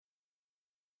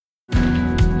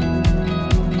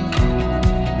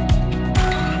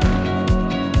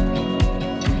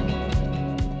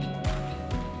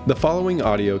The following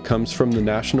audio comes from the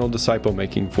National Disciple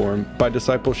Making Forum by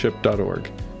discipleship.org.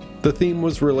 The theme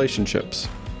was relationships,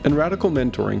 and Radical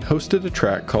Mentoring hosted a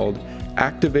track called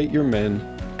Activate Your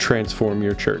Men, Transform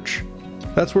Your Church.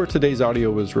 That's where today's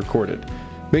audio was recorded.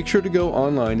 Make sure to go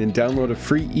online and download a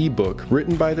free ebook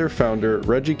written by their founder,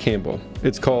 Regi Campbell.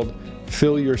 It's called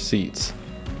Fill Your Seats.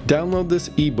 Download this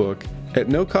ebook at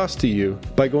no cost to you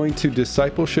by going to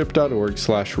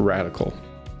discipleship.org/radical.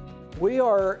 We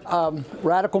are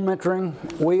Radical Mentoring.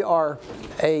 We are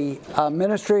a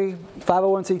ministry,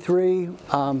 501c3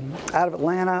 out of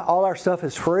Atlanta. All our stuff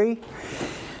is free.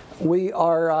 We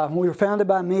were founded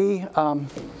by me.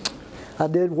 I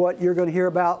did what you're going to hear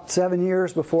about 7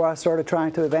 years before I started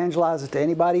trying to evangelize it to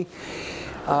anybody.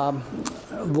 The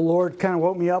Lord kind of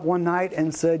woke me up one night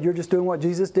and said, "You're just doing what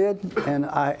Jesus did." And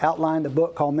I outlined a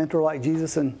book called Mentor Like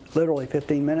Jesus in literally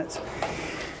 15 minutes.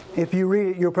 If you read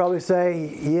it, you'll probably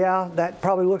say, yeah, that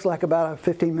probably looks like about a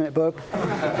 15-minute book.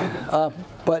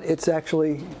 But it's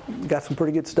actually got some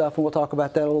pretty good stuff, and we'll talk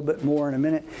about that a little bit more in a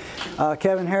minute.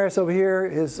 Kevin Harris over here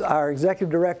is our executive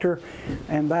director,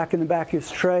 and back in the back is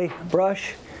Trey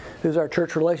Brush, who's our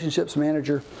church relationships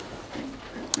manager.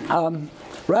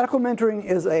 Radical Mentoring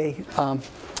is a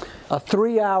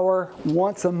 3-hour,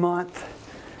 once-a-month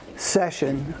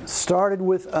session, started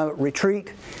with a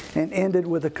retreat and ended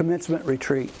with a commencement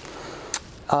retreat.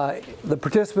 The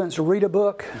participants read a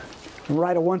book,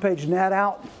 write a one-page net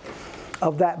out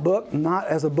of that book, not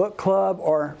as a book club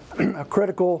or a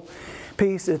critical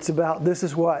piece. It's about, this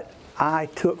is what I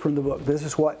took from the book. This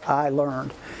is what I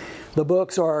learned. The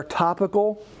books are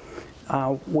topical.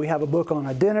 We have a book on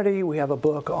identity. We have a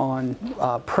book on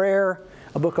prayer,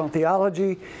 a book on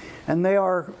theology, and they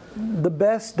are the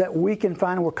best that we can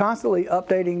find. We're constantly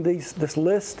updating this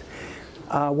list.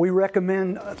 We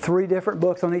recommend 3 different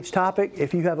books on each topic.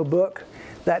 If you have a book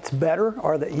that's better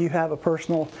or that you have a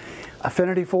personal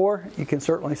affinity for, you can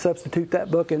certainly substitute that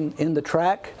book in the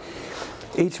track.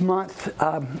 Each month,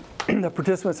 the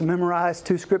participants memorize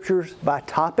 2 scriptures by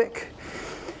topic.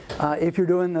 If you're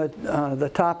doing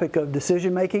the topic of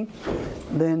decision making,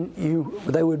 then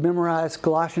they would memorize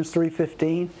Colossians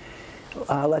 3:15.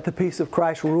 Let the peace of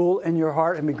Christ rule in your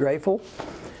heart and be grateful.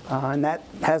 And that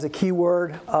has a key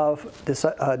word of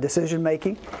decision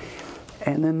making.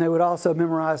 And then they would also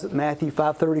memorize Matthew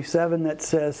 5:37 that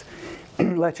says,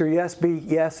 let your yes be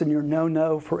yes and your no,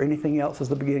 no, for anything else is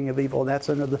the beginning of evil. And that's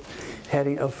under the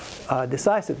heading of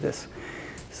decisiveness.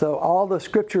 So all the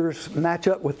scriptures match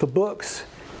up with the books,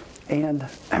 and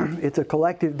it's a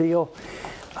collective deal.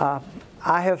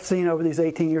 I have seen over these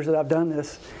 18 years that I've done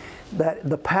this, that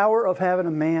the power of having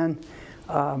a man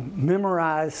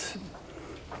memorize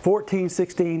 14,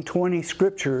 16, 20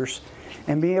 scriptures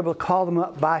and being able to call them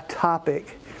up by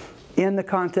topic in the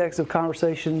context of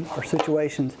conversation or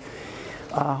situations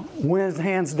wins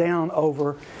hands down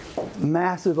over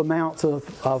massive amounts of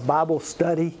Bible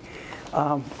study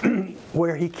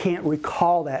where he can't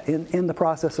recall that in the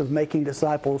process of making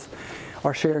disciples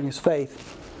or sharing his faith.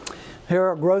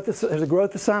 There's a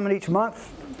growth assignment each month.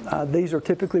 These are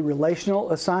typically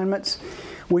relational assignments.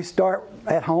 We start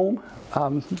at home.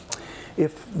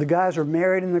 If the guys are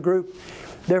married in the group,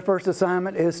 their first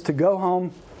assignment is to go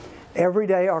home every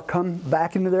day or come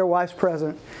back into their wife's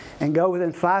presence and go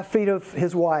within 5 feet of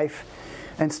his wife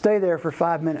and stay there for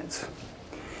 5 minutes.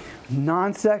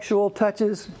 Non-sexual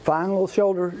touches, fine little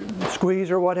shoulder squeeze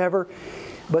or whatever,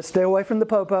 but stay away from the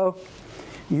popo.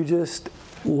 You just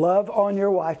love on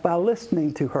your wife by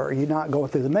listening to her. You're not going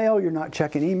through the mail, you're not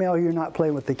checking email, you're not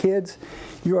playing with the kids.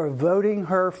 You are voting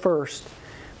her first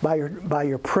by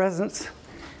your presence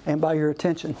and by your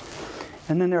attention.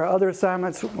 And then there are other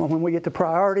assignments. When we get to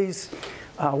priorities,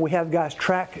 we have guys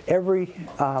track every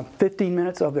 15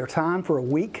 minutes of their time for a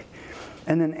week,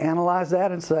 and then analyze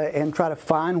that and try to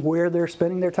find where they're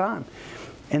spending their time.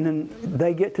 And then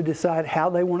they get to decide how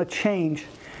they want to change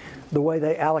the way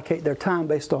they allocate their time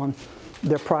based on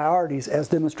their priorities as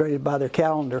demonstrated by their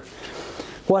calendar.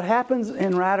 What happens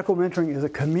in Radical Mentoring is a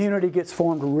community gets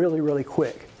formed really, really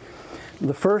quick.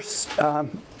 The first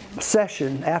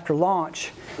session after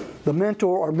launch, the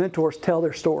mentor or mentors tell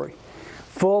their story.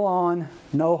 Full on,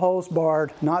 no holds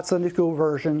barred, not Sunday school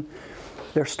version,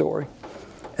 their story.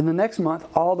 And the next month,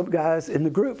 all the guys in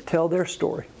the group tell their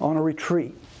story on a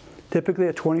retreat, typically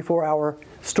a 24-hour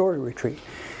story retreat.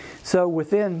 So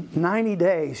within 90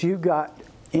 days, you've got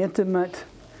intimate,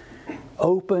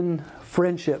 open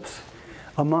friendships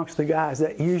amongst the guys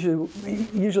that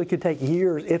usually could take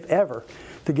years, if ever,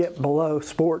 to get below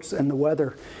sports and the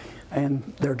weather and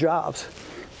their jobs.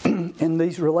 And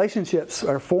these relationships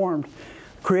are formed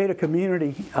create a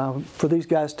community for these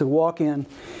guys to walk in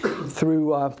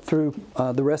through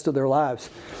the rest of their lives.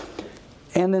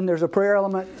 And then there's a prayer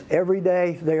element. Every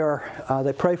day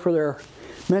they pray for their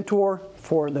mentor,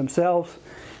 for themselves,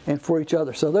 and for each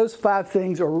other. So those 5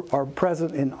 things are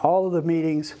present in all of the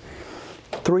meetings,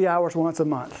 3 hours once a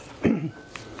month.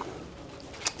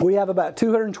 We have about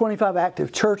 225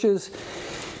 active churches.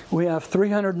 We have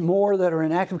 300 more that are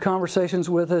in active conversations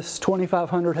with us.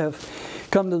 2,500 have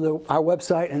come to our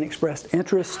website and expressed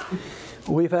interest.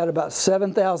 We've had about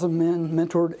 7,000 men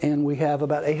mentored, and we have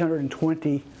about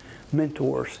 820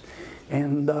 mentors.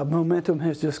 And the momentum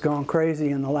has just gone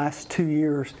crazy in the last 2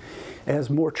 years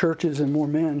as more churches and more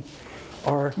men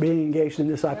are being engaged in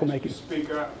disciple making.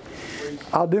 Speak up, please.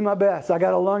 I'll do my best. I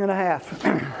got a lung and a half.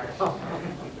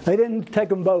 They didn't take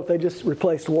them both. They just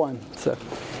replaced one. So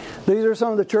these are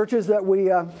some of the churches that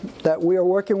we are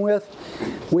working with.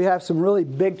 We have some really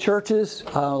big churches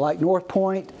like North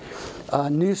Point,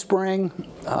 New Spring.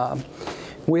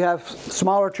 We have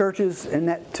smaller churches in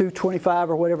that 225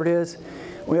 or whatever it is.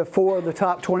 We have 4 of the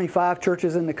top 25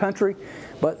 churches in the country,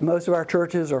 but most of our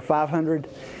churches are 500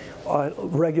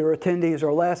 regular attendees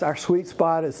or less. Our sweet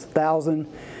spot is 1,000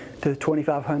 to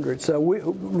 2,500. So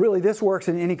really this works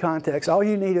in any context. All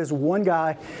you need is one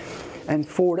guy and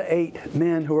 4 to 8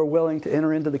 men who are willing to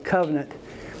enter into the covenant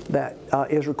that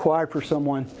is required for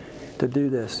someone to do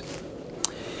this.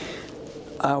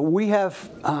 We have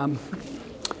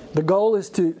the goal is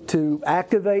to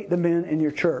activate the men in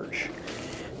your church.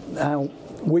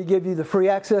 We give you the free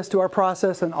access to our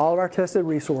process and all of our tested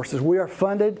resources. We are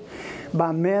funded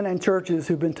by men and churches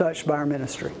who've been touched by our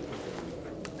ministry.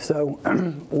 So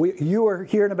you are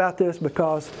hearing about this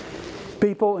because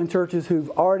people in churches who've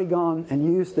already gone and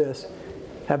used this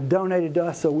have donated to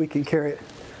us so we can carry it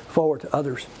forward to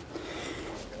others.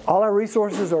 All our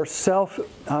resources are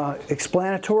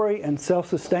self-explanatory and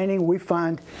self-sustaining. We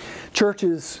find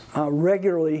churches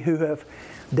regularly who have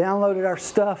downloaded our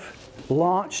stuff,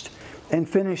 launched, and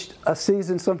finished a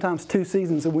season, sometimes 2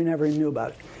 seasons, and we never even knew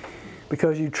about it.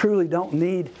 Because you truly don't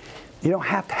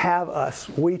have to have us.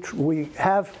 We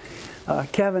have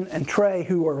Kevin and Trey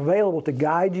who are available to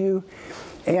guide you,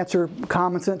 answer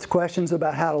common sense questions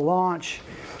about how to launch,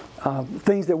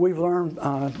 things that we've learned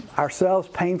ourselves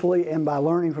painfully and by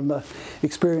learning from the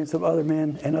experience of other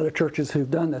men and other churches who've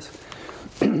done this.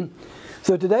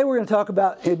 So today we're going to talk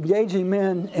about engaging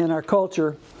men in our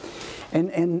culture.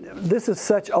 And this is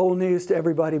such old news to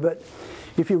everybody, but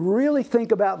if you really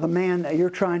think about the man that you're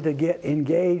trying to get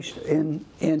engaged in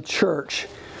church,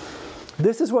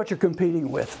 this is what you're competing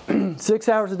with. 6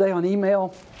 hours a day on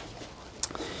email,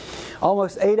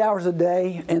 almost 8 hours a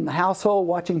day in the household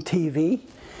watching TV,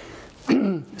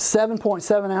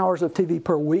 7.7 hours of TV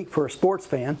per week for a sports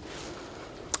fan,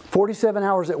 47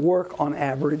 hours at work on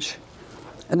average,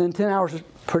 and then 10 hours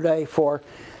per day for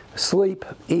sleep,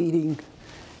 eating,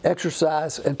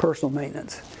 exercise, and personal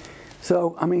maintenance.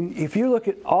 So, I mean, if you look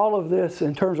at all of this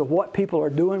in terms of what people are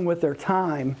doing with their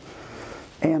time,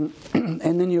 and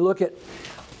then you look at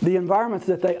the environments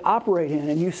that they operate in,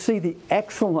 and you see the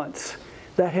excellence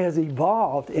that has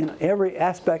evolved in every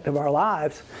aspect of our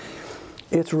lives,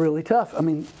 it's really tough. I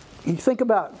mean, you think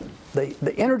about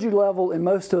the energy level in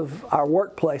most of our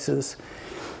workplaces,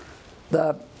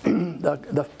 the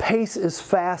pace is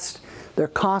fast. They're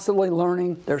constantly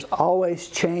learning. There's always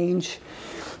change.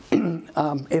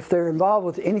 If they're involved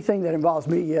with anything that involves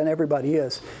media, and everybody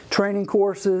is, training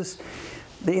courses,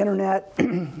 the internet,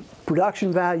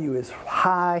 production value is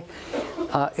high.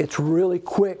 It's really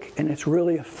quick and it's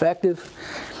really effective.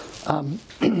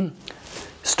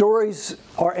 Stories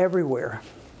are everywhere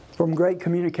from great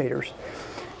communicators.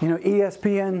 You know,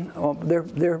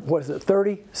 ESPN, their what is it,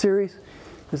 30 series?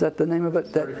 Is that the name of it?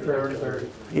 30.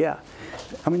 Yeah.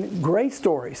 I mean, great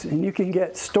stories, and you can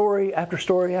get story after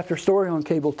story after story on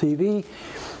cable TV.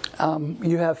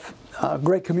 You have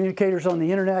great communicators on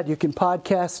the internet. You can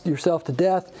podcast yourself to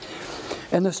death.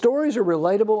 And the stories are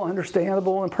relatable,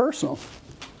 understandable, and personal.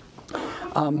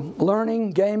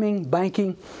 Learning, gaming,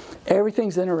 banking,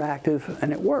 everything's interactive,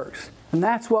 and it works. And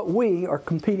that's what we are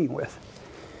competing with.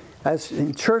 As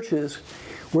in churches,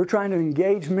 we're trying to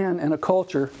engage men in a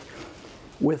culture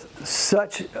with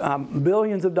such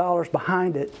billions of dollars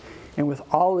behind it, and with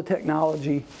all the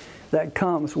technology that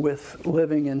comes with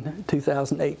living in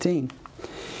 2018.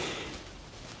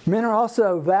 Men are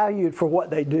also valued for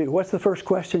what they do. What's the first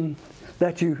question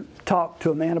that you talk to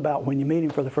a man about when you meet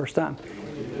him for the first time?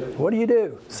 What do you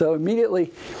do? So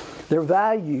immediately they're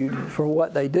valued for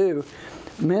what they do.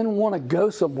 Men want to go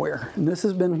somewhere, and this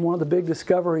has been one of the big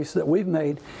discoveries that we've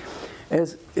made. I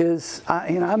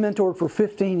mentored for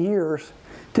 15 years,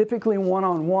 typically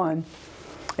one-on-one,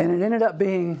 And it ended up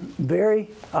being very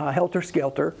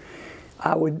helter-skelter.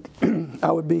 I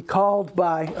would be called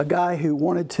by a guy who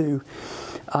wanted to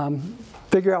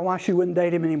figure out why she wouldn't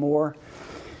date him anymore,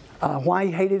 why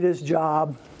he hated his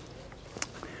job,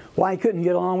 why he couldn't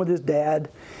get along with his dad,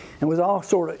 and was all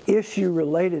sort of issue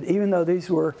related, even though these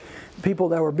were people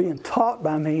that were being taught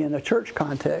by me in a church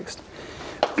context.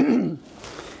 And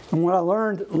what I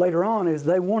learned later on is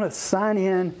they want to sign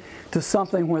in to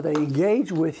something where they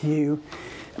engage with you,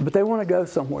 but they want to go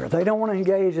somewhere. They don't want to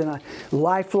engage in a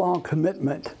lifelong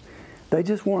commitment. They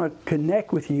just want to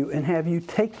connect with you and have you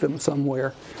take them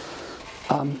somewhere.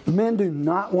 Men do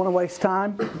not want to waste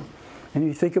time. And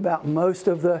you think about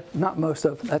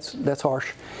that's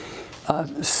harsh.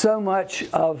 So much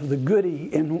of the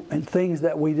goody in things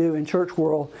that we do in church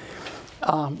world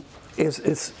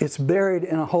it's buried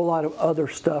in a whole lot of other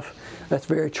stuff that's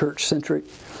very church-centric.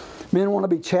 Men want to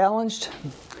be challenged,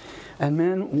 and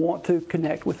men want to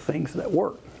connect with things that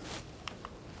work.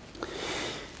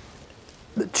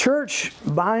 The church,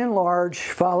 by and large,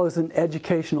 follows an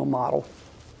educational model.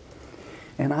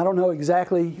 And I don't know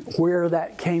exactly where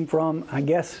that came from. I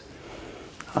guess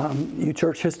you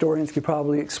church historians could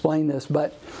probably explain this,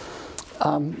 but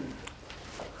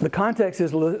the context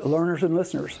is learners and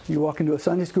listeners. You walk into a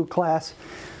Sunday school class,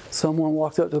 someone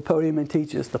walks up to the podium and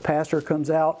teaches. The pastor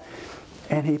comes out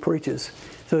and he preaches.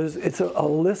 So it's a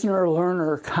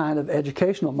listener-learner kind of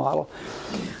educational model.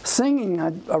 Singing, I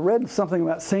read something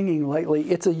about singing lately.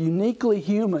 It's a uniquely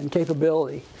human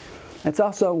capability. It's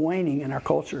also waning in our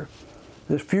culture.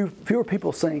 There's fewer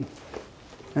people sing.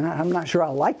 And I'm not sure I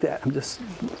like that. I'm just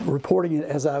reporting it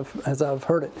as I've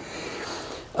heard it.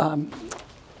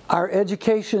 Our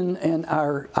education and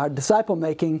our disciple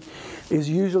making is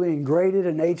usually in graded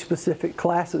and age-specific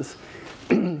classes.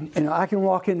 I can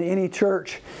walk into any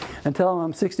church and tell them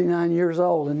I'm 69 years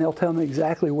old, and they'll tell me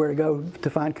exactly where to go to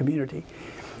find community.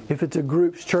 If it's a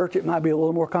group's church, it might be a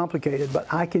little more complicated, but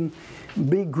I can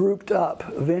be grouped up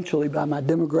eventually by my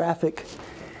demographic,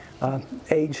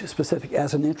 age-specific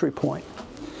as an entry point.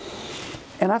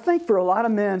 And I think for a lot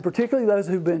of men, particularly those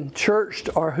who've been churched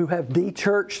or who have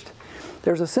de-churched,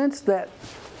 there's a sense that,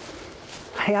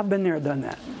 hey, I've been there, done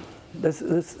that. This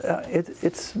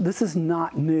is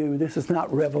not new. This is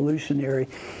not revolutionary.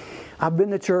 I've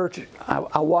been to church.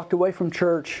 I walked away from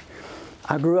church.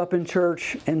 I grew up in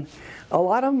church. And a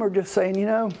lot of them are just saying,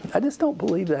 I just don't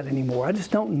believe that anymore. I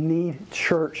just don't need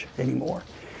church anymore.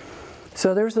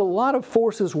 So there's a lot of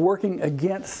forces working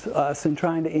against us in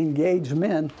trying to engage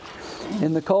men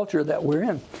in the culture that we're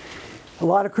in. A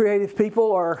lot of creative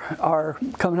people are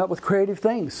coming up with creative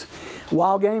things.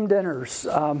 Wild game dinners.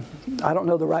 I don't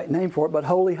know the right name for it, but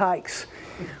holy hikes.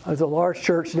 There's a large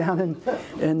church down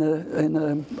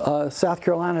in South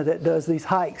Carolina that does these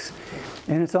hikes.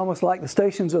 And it's almost like the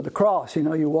Stations of the Cross.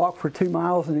 You walk for 2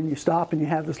 miles and then you stop and you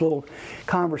have this little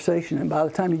conversation. And by the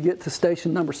time you get to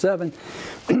station number 7,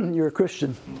 you're a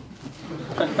Christian.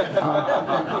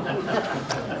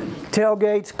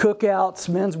 Tailgates, cookouts,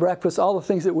 men's breakfast, all the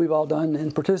things that we've all done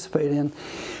and participated in.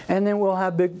 And then we'll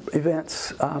have big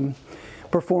events,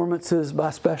 performances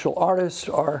by special artists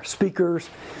or speakers.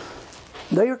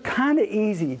 They are kind of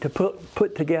easy to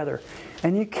put together.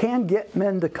 And you can get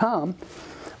men to come,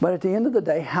 but at the end of the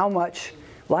day, how much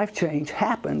life change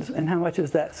happens and how much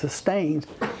is that sustained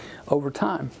over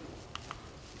time?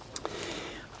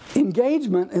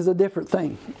 Engagement is a different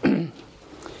thing.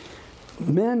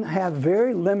 Men have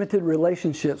very limited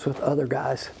relationships with other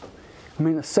guys.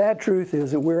 The sad truth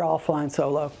is that we're all flying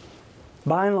solo.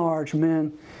 By and large,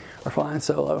 men are flying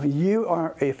solo.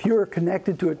 If you're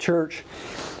connected to a church,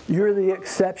 you're the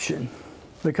exception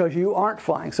because you aren't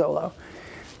flying solo.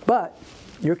 But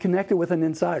you're connected with an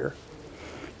insider.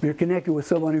 You're connected with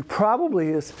someone who probably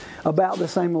is about the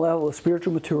same level of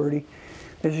spiritual maturity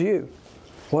as you.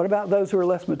 What about those who are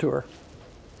less mature?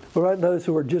 What about those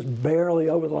who are just barely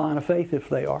over the line of faith if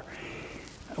they are?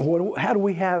 What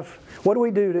do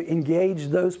we do to engage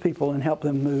those people and help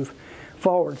them move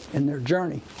forward in their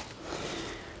journey?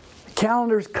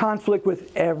 Calendars conflict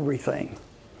with everything.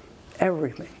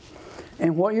 Everything.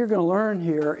 And what you're going to learn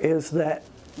here is that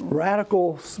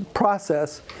radical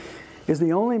process is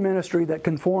the only ministry that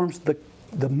conforms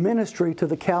the ministry to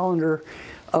the calendar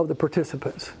of the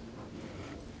participants.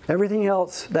 Everything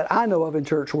else that I know of in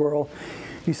church world,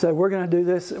 you say, we're going to do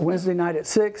this Wednesday night at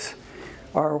 6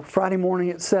 or Friday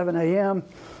morning at 7 a.m.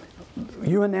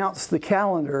 You announce the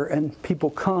calendar and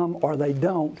people come or they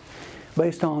don't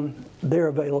based on their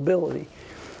availability.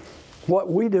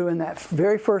 What we do in that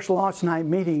very first launch night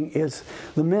meeting is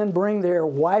the men bring their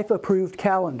wife-approved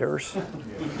calendars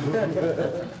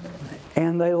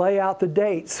and they lay out the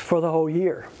dates for the whole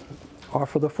year. or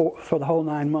for the whole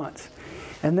 9 months.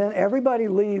 And then everybody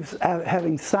leaves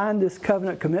having signed this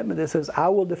covenant commitment that says, I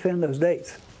will defend those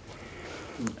dates.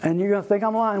 And you're going to think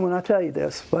I'm lying when I tell you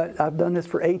this, but I've done this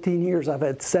for 18 years. I've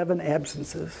had 7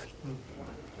 absences.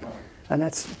 And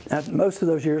most of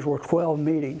those years were 12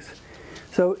 meetings.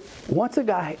 So once a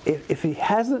guy, if he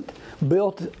hasn't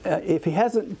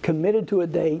committed to a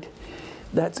date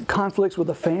that conflicts with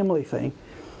a family thing,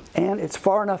 and it's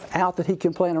far enough out that he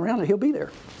can plan around it, he'll be there.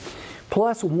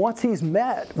 Plus, once he's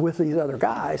met with these other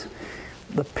guys,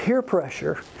 the peer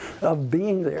pressure of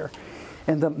being there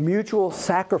and the mutual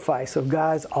sacrifice of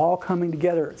guys all coming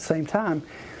together at the same time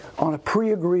on a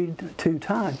pre-agreed to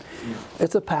time,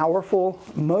 it's a powerful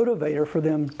motivator for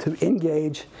them to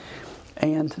engage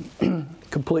and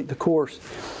complete the course.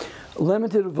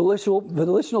 Limited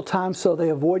volitional time so they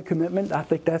avoid commitment. I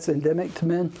think that's endemic to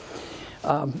men.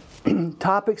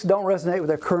 Topics don't resonate with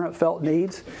their current felt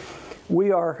needs.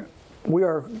 We are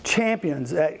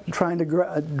champions at trying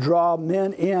to draw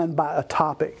men in by a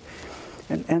topic,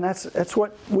 and that's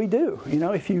what we do. You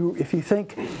know, if you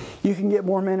think you can get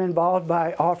more men involved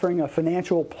by offering a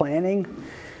financial planning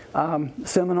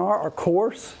seminar or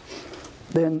course,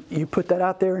 then you put that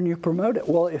out there and you promote it.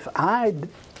 Well, if I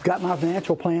got my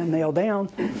financial plan nailed down,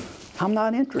 I'm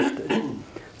not interested.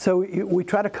 So we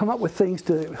try to come up with things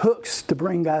hooks to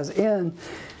bring guys in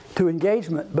to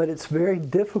engagement, but it's very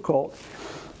difficult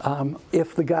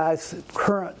if the guys'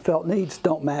 current felt needs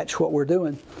don't match what we're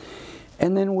doing.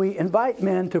 And then we invite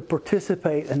men to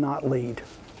participate and not lead.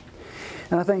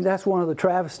 And I think that's one of the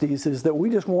travesties, is that we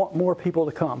just want more people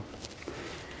to come.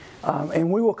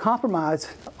 And we will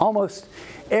compromise almost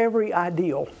every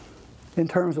ideal in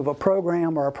terms of a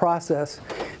program or a process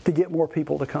to get more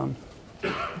people to come.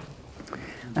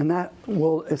 And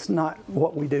it's not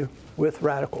what we do with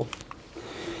Radical.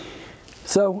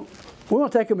 So we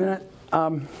want to take a minute. I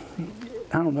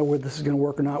don't know whether this is going to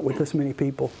work or not with this many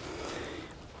people.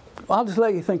 I'll just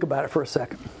let you think about it for a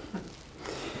second.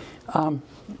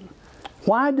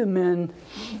 Why do men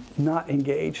not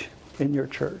engage in your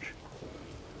church?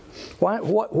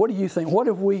 What do you think? What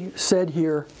have we said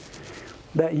here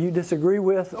that you disagree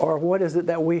with, or what is it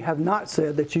that we have not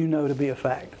said that you know to be a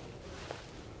fact?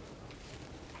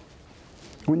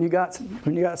 When you got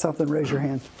something, raise your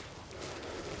hand.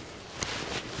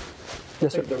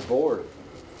 Yes, sir. I think they're bored.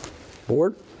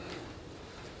 Bored?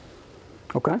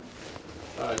 Okay.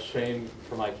 Shame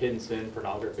for my kid and sin,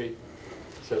 pornography.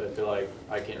 So they feel like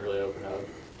I can't really open up,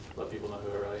 let people know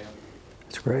who I really am.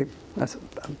 That's great. That's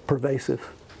pervasive.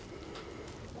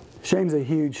 Shame's a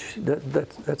huge.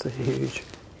 That's a huge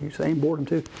thing. Boredom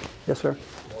too. Yes, sir.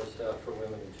 More stuff for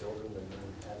women and children than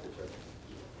men at the church.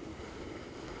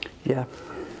 Yeah.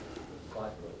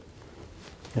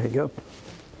 There you go.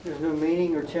 There's no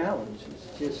meaning or challenge.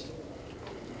 It's just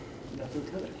nothing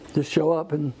to it. Just show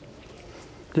up and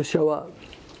just show up.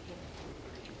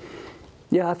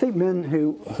 Yeah, I think men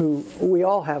who we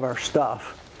all have our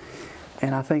stuff,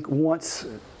 and I think once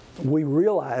we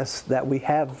realize that we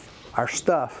have our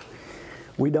stuff,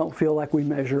 we don't feel like we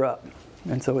measure up,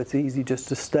 and so it's easy just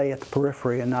to stay at the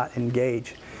periphery and not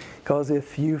engage. Because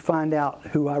if you find out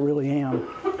who I really am,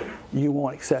 you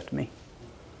won't accept me.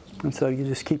 And so you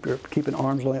just keep an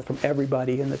arm's length from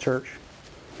everybody in the church.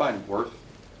 Find worth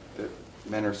that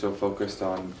men are so focused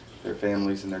on their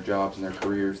families and their jobs and their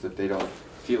careers that they don't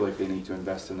feel like they need to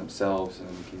invest in themselves and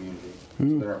in the community. So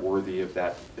they aren't worthy of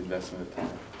that investment of time.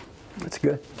 That's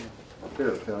good. Fear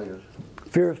of failure.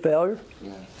 Fear of failure?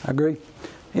 Yeah. I agree.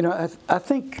 You know, I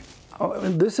think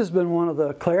this has been one of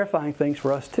the clarifying things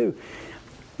for us too.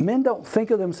 Men don't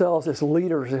think of themselves as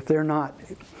leaders if they're not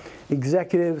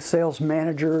executives, sales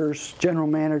managers, general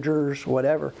managers,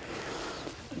 whatever.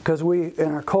 Because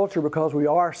in our culture, because we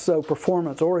are so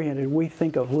performance oriented, we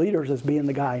think of leaders as being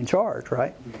the guy in charge,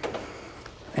 right?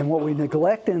 And what we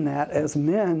neglect in that as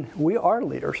men, we are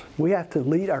leaders. We have to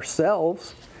lead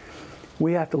ourselves.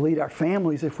 We have to lead our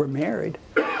families if we're married.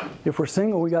 If we're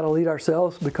single, we got to lead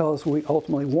ourselves because we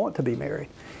ultimately want to be married.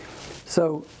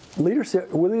 So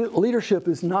leadership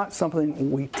is not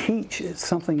something we teach. It's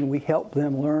something we help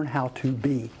them learn how to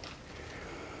be.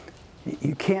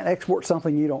 You can't export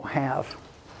something you don't have.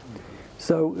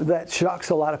 So that shocks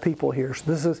a lot of people here. So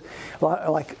this is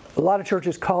a lot of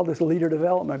churches call this leader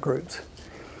development groups.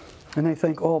 And they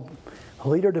think, oh,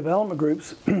 leader development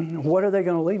groups, what are they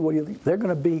going to lead? Well, they're going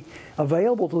to be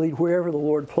available to lead wherever the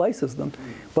Lord places them.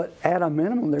 But at a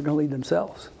minimum, they're going to lead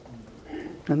themselves.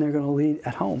 And they're going to lead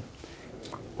at home.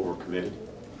 Overcommitted.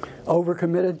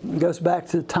 Overcommitted. It goes back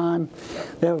to time.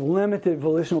 They have limited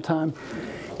volitional time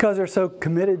because they're so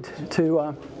committed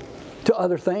to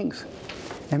other things.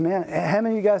 And man, how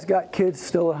many of you guys got kids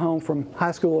still at home from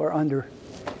high school or under?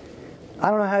 I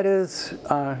don't know how it is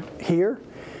here,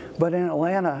 but in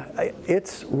Atlanta,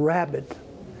 it's rabid.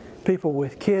 People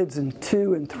with kids in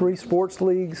 2 and 3 sports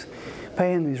leagues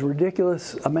paying these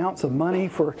ridiculous amounts of money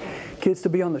for kids to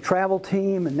be on the travel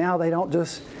team, and now they don't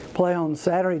just play on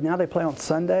Saturday, now they play on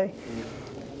Sunday.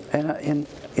 And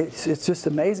it's just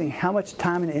amazing how much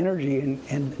time and energy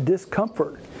and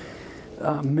discomfort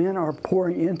men are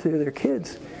pouring into their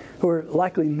kids who are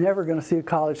likely never going to see a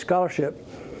college scholarship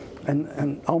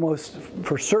and almost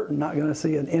for certain not going to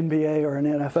see an NBA or an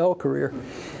NFL career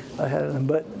ahead of them.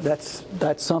 But that's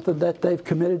something that they've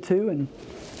committed to, and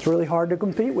it's really hard to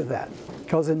compete with that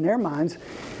because in their minds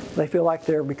they feel like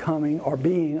they're becoming or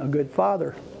being a good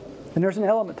father. And there's an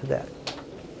element to that.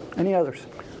 Any others?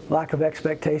 Lack of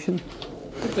expectation.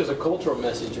 I think there's a cultural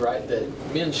message, right,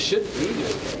 that men should be doing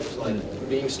things. Like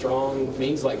being strong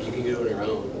means like you can do it on your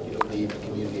own. You don't need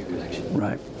community or connection.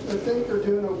 Right. They think they're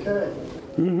doing okay.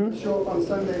 They show up on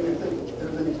Sunday and they think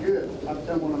everything's good. I've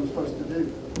done what I'm supposed to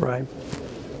do. Right.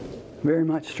 Very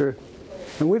much true.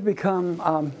 And we've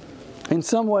become, in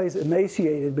some ways,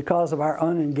 emaciated because of our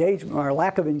unengagement, our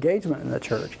lack of engagement in the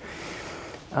church.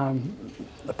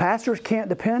 The pastors can't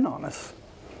depend on us.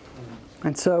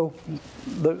 And so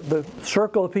the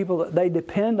circle of people that they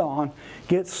depend on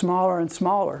gets smaller and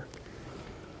smaller.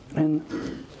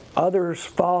 And others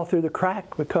fall through the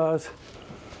crack because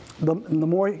the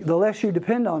less you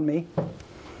depend on me,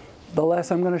 the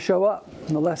less I'm going to show up.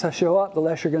 And the less I show up, the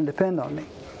less you're going to depend on me.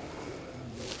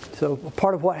 So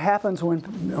part of what happens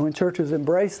when churches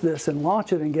embrace this and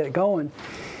launch it and get it going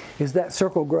is that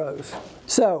circle grows.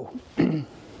 So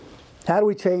how do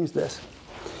we change this?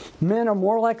 Men are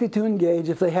more likely to engage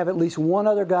if they have at least one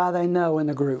other guy they know in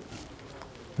the group.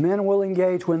 Men will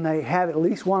engage when they have at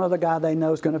least one other guy they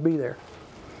know is going to be there.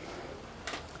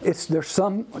 There's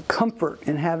some comfort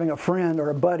in having a friend or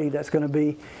a buddy that's going to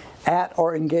be at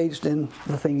or engaged in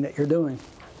the thing that you're doing.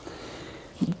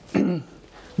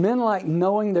 Men like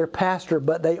knowing their pastor,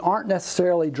 but they aren't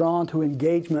necessarily drawn to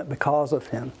engagement because of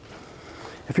him.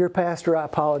 If you're a pastor, I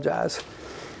apologize.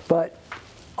 But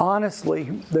honestly,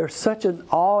 there's such an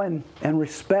awe and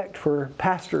respect for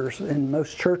pastors in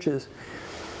most churches.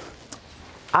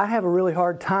 I have a really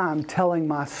hard time telling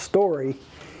my story,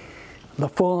 the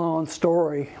full-on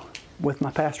story, with my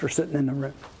pastor sitting in the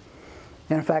room.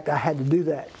 And in fact, I had to do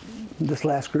that this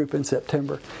last group in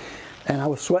September. And I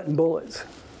was sweating bullets.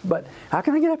 But how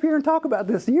can I get up here and talk about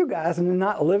this to you guys and then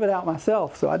not live it out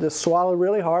myself? So I just swallowed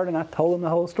really hard and I told them the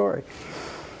whole story.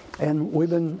 And we've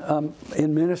been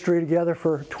in ministry together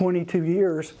for 22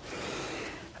 years.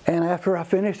 And after I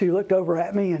finished, he looked over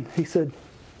at me and he said,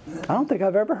 "I don't think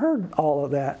I've ever heard all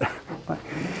of that." Like,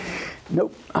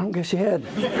 nope, I don't guess you had.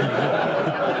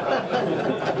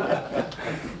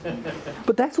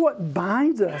 But that's what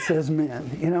binds us as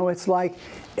men. You know, it's like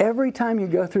every time you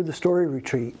go through the story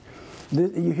retreat,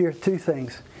 you hear 2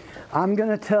 things. I'm going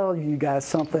to tell you guys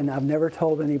something I've never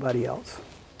told anybody else.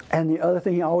 And the other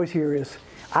thing you always hear is,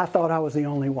 I thought I was the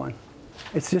only one.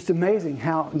 It's just amazing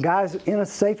how guys in a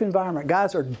safe environment,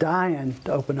 guys are dying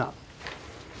to open up.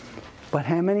 But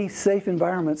how many safe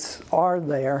environments are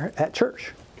there at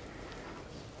church?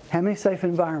 How many safe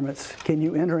environments can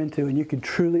you enter into and you can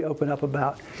truly open up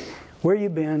about where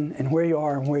you've been and where you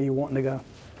are and where you're wanting to go?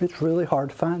 It's really hard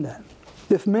to find that.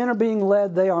 If men are being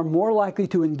led, they are more likely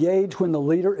to engage when the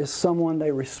leader is someone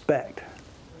they respect.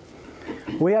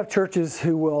 We have churches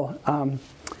who will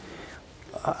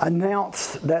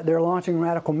announce that they're launching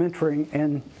radical mentoring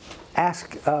and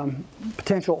ask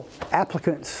potential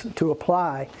applicants to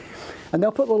apply. And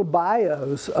they'll put little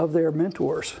bios of their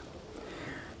mentors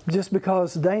just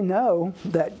because they know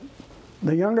that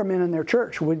the younger men in their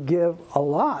church would give a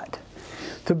lot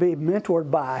to be mentored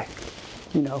by,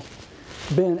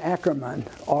 Ben Ackerman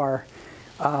or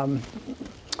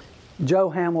Joe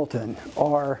Hamilton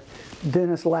or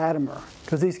Dennis Latimer,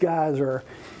 because these guys are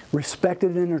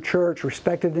respected in their church,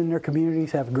 respected in their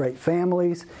communities, have great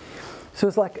families. So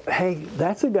it's like, hey,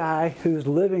 that's a guy who's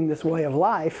living this way of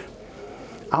life.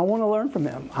 I want to learn from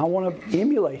him. I want to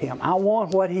emulate him. I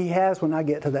want what he has when I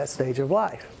get to that stage of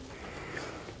life.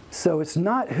 So it's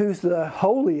not who's the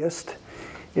holiest.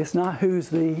 It's not who's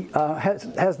the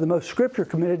has the most scripture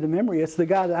committed to memory. It's the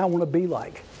guy that I want to be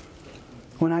like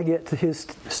when I get to his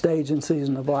stage and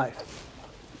season of life.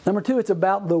 Number 2, it's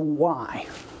about the why.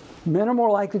 Men are more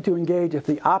likely to engage if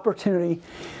the opportunity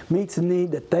meets a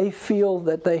need that they feel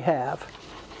that they have.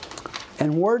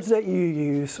 And words that you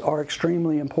use are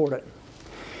extremely important.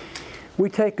 We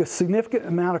take a significant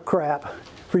amount of crap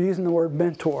for using the word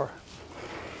mentor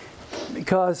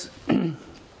because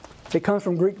It comes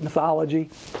from Greek mythology,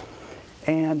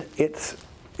 and it's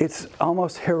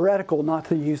almost heretical not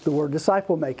to use the word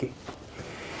disciple making.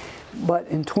 But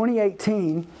in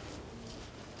 2018,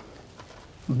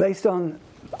 based on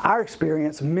our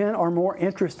experience, men are more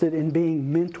interested in being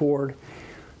mentored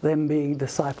than being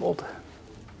discipled.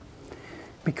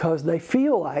 Because they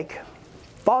feel like,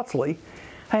 falsely,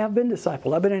 hey, I've been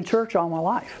discipled. I've been in church all my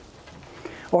life.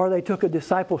 Or they took a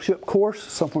discipleship course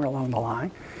somewhere along the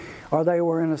line. Or they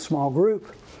were in a small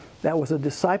group that was a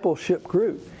discipleship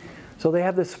group. So they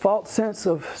have this false sense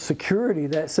of security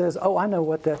that says, oh, I know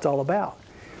what that's all about.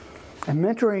 And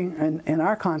mentoring, in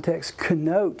our context,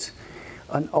 connotes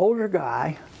an older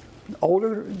guy,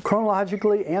 older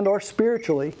chronologically and or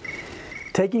spiritually,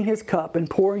 taking his cup and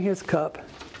pouring his cup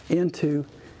into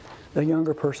the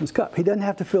younger person's cup. He doesn't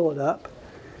have to fill it up.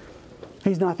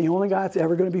 He's not the only guy that's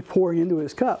ever going to be pouring into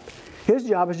his cup. His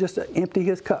job is just to empty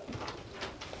his cup.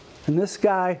 And this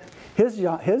guy, his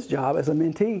job as a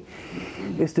mentee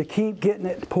is to keep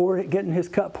getting his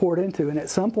cup poured into. And at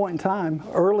some point in time,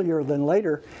 earlier than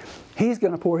later, he's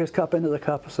going to pour his cup into the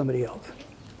cup of somebody else.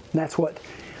 And that's what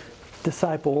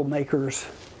disciples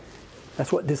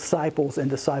and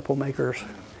disciple makers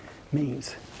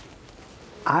means.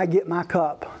 I get my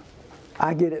cup,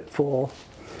 I get it full,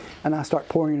 and I start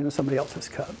pouring it into somebody else's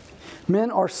cup.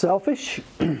 Men are selfish.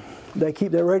 They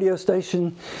keep their radio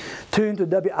station tuned to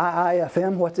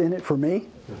WIIFM, what's in it for me.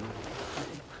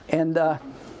 And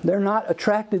they're not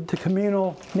attracted to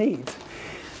communal needs.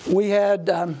 We had,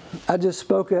 I just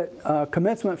spoke at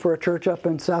commencement for a church up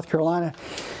in South Carolina.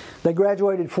 They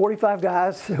graduated 45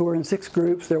 guys who were in 6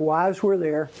 groups. Their wives were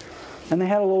there. And they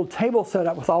had a little table set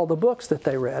up with all the books that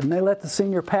they read. And they let the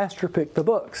senior pastor pick the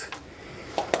books.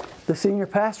 The senior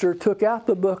pastor took out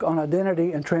the book on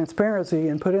identity and transparency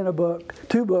and put in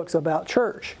 2 books about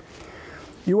church.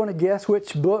 You want to guess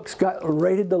which books got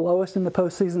rated the lowest in the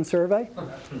postseason survey?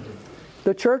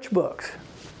 The church books.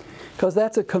 Because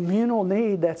that's a communal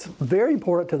need that's very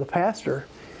important to the pastor.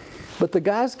 But the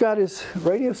guy's got his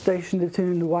radio station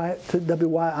tuned to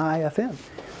WIIFM.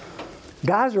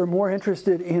 Guys are more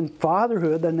interested in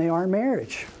fatherhood than they are in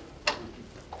marriage.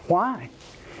 Why?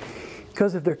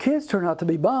 Because if their kids turn out to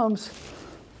be bums,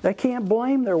 they can't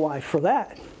blame their wife for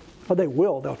that. Well, they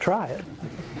will. They'll try it.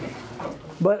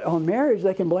 But on marriage,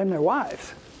 they can blame their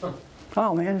wives.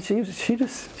 Oh man, she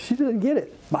didn't get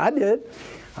it. I did.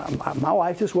 My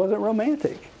wife just wasn't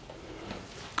romantic.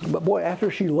 But boy,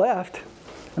 after she left,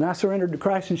 and I surrendered to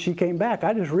Christ and she came back,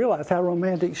 I just realized how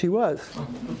romantic she was.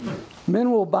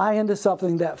 Men will buy into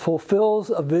something that fulfills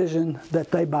a vision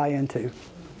that they buy into.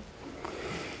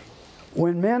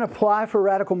 When men apply for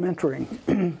radical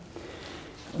mentoring,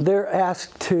 they're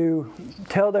asked to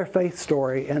tell their faith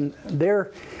story, and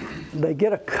they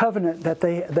get a covenant that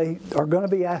they are going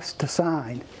to be asked to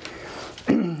sign.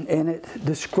 And it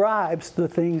describes the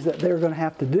things that they're going to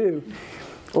have to do,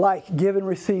 like give and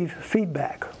receive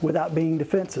feedback without being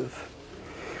defensive,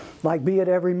 like be at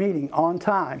every meeting on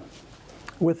time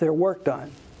with their work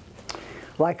done,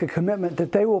 like a commitment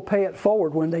that they will pay it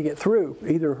forward when they get through,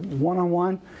 either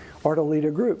one-on-one or to lead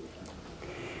a group.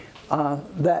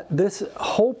 That this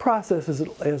whole process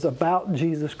is about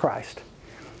Jesus Christ,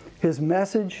 His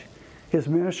message, His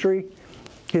ministry,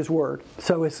 His word.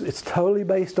 So it's totally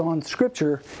based on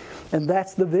Scripture, and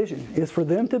that's the vision, is for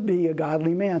them to be a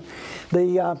godly man.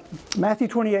 The Matthew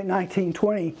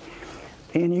 28:19-20,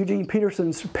 in Eugene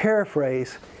Peterson's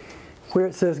paraphrase, where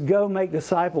it says, "Go make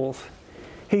disciples,"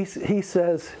 he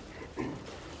says,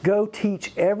 "Go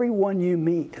teach everyone you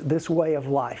meet this way of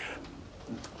life."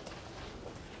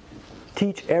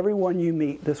 Teach everyone you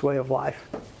meet this way of life.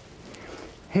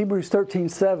 Hebrews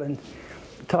 13:7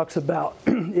 talks about,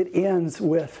 it ends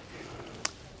with,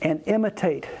 "And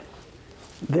imitate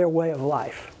their way of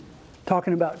life."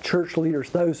 Talking about church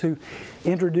leaders, those who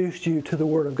introduced you to the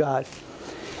Word of God.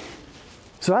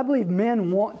 So I believe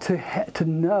men want to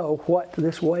know what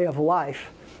this way of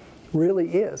life really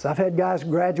is. I've had guys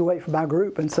graduate from my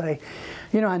group and say,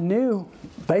 I knew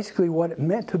basically what it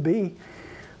meant to be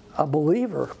a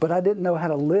believer, but I didn't know how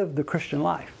to live the Christian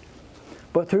life.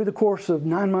 But through the course of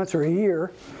 9 months or a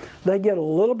year, they get a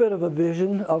little bit of a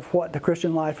vision of what the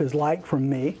Christian life is like from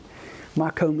me, my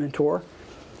co-mentor.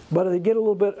 But they get a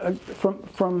little bit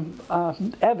from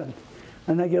Evan,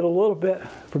 and they get a little bit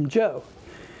from Joe,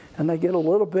 and they get a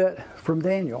little bit from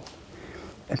Daniel.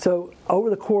 And so over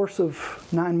the course of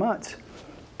 9 months,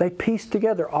 they piece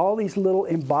together all these little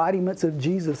embodiments of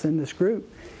Jesus in this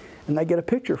group, and they get a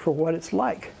picture for what it's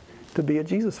like to be a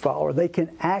Jesus follower. They can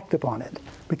act upon it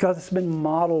because it's been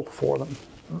modeled for them.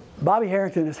 Bobby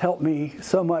Harrington has helped me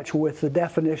so much with the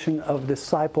definition of a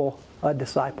disciple.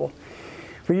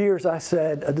 For years I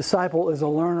said a disciple is a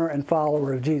learner and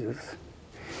follower of Jesus.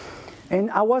 And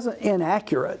I wasn't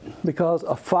inaccurate, because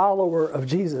a follower of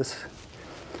Jesus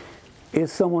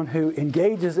is someone who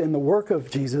engages in the work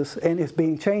of Jesus and is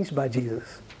being changed by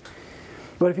Jesus.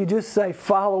 But if you just say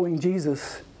following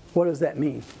Jesus, what does that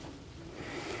mean?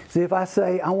 See, if I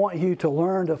say I want you to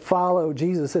learn to follow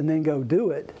Jesus and then go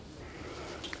do it,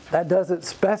 that doesn't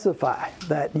specify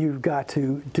that you've got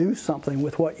to do something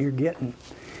with what you're getting,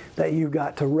 that you've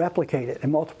got to replicate it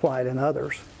and multiply it in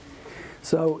others.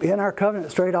 So in our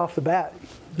covenant, straight off the bat,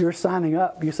 you're signing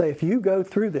up. You say, if you go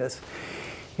through this,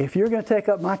 if you're going to take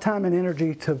up my time and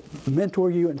energy to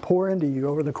mentor you and pour into you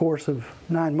over the course of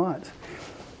 9 months,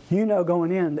 you know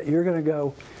going in that you're going to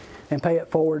go and pay it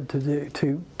forward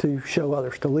to show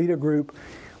others, to lead a group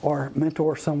or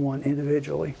mentor someone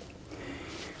individually.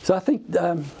 So I think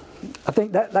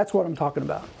that's what I'm talking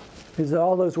about, is that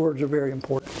all those words are very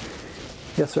important.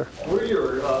 Yes, sir. What are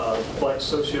your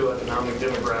socioeconomic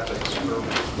demographics for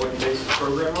what you base the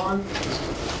program on?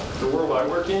 The world I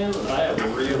work in, I have a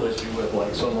real issue with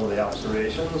some of the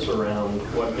observations around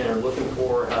what men are looking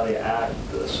for, how they act,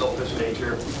 the selfish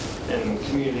nature, and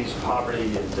communities, poverty,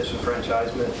 and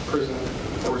disenfranchisement, prison,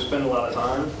 where we spend a lot of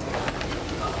time.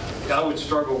 I would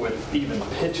struggle with even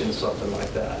pitching something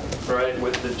like that, right?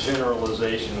 With the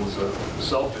generalizations of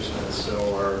selfishness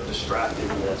or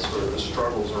distractedness or the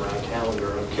struggles around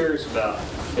calendar. I'm curious about,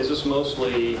 is this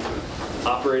mostly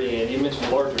operating in, you mentioned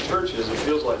larger churches, it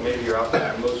feels like maybe you're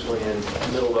operating mostly in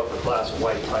middle upper class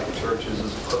white type churches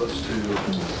as opposed to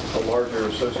a larger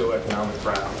socioeconomic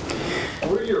crowd.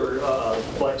 What are your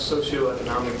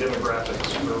socioeconomic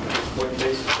demographics for what you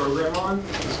base the program on?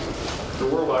 The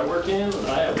world I work in,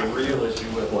 I have a real issue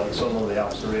with some of the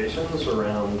observations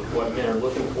around what men are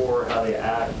looking for, how they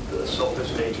act, the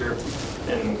selfish nature,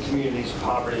 and communities,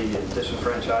 poverty, and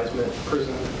disenfranchisement,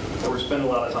 prison, where we spend a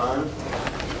lot of time.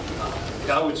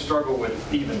 I would struggle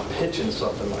with even pitching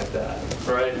something like that,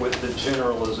 right? With the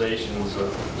generalizations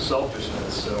of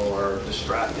selfishness or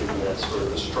distractedness or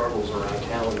the struggles around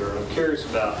calendar. I'm curious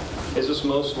about, is this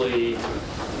mostly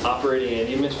operating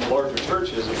in, you mentioned larger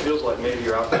churches, it feels like maybe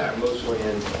you're operating mostly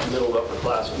in middle upper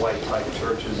class white type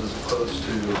churches as opposed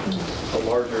to a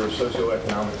larger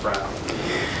socioeconomic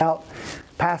crowd.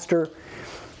 Pastor,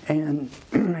 and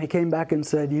he came back and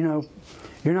said, you're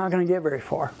not going to get very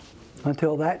far.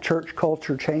 Until that church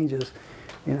culture changes,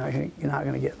 you're not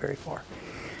going to get very far.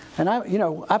 And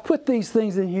I put these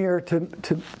things in here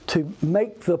to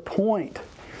make the point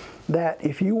that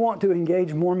if you want to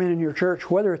engage more men in your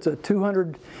church, whether it's a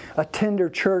 200 attender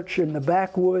church in the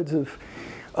backwoods of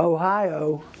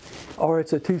Ohio, or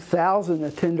it's a 2,000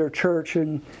 attender church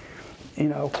in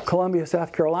Columbia,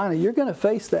 South Carolina, you're going to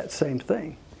face that same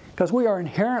thing, because we are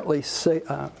inherently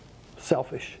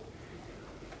selfish.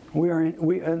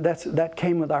 That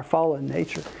came with our fallen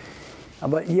nature.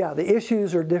 But yeah, the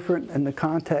issues are different and the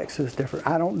context is different.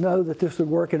 I don't know that this would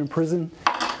work in a prison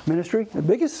ministry. The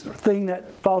biggest thing that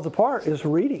falls apart is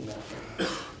reading.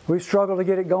 We struggle to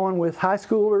get it going with high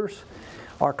schoolers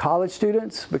or college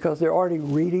students because they're already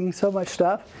reading so much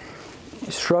stuff.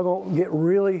 We struggle to get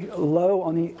really low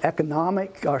on the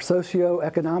economic or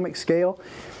socio-economic scale.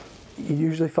 You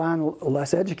usually find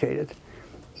less educated.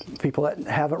 People that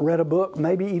haven't read a book,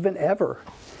 maybe even ever.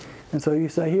 And so you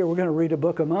say, here, we're going to read a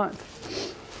book a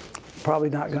month.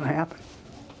 Probably not going to happen.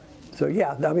 So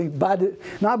yeah, I mean,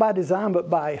 not by design,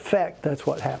 but by effect, that's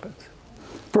what happens.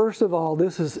 First of all,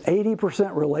 this is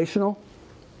 80% relational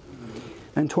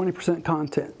and 20%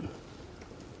 content.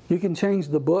 You can change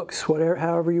the books,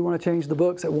 however you want to change the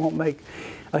books. It won't make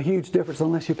a huge difference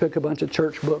unless you pick a bunch of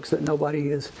church books that nobody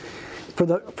is. For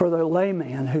the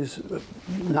layman who's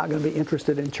not going to be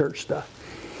interested in church stuff.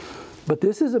 But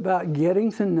this is about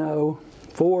getting to know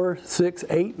 4, 6,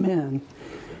 8 men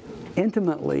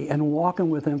intimately and walking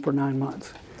with them for 9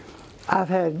 months.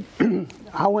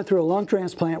 I went through a lung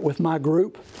transplant with my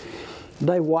group.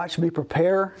 They watched me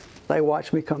prepare. They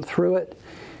watched me come through it.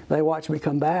 They watched me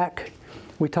come back.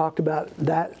 We talked about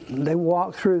that. They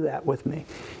walked through that with me.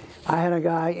 I had a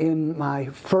guy in my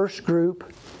first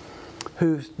group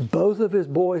both of his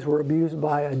boys were abused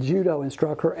by a judo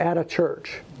instructor at a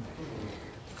church.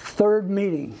 Third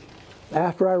meeting,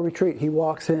 after our retreat, he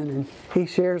walks in and he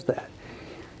shares that.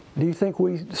 Do you think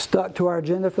we stuck to our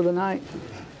agenda for the night?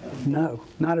 No,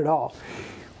 not at all.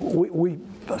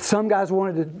 Some guys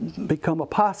wanted to become a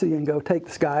posse and go take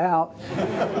this guy out.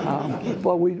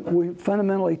 But we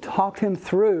fundamentally talked him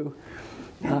through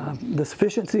the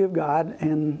sufficiency of God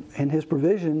and His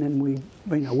provision, and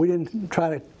we didn't try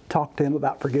to talk to him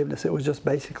about forgiveness. It was just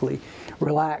basically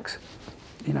relax.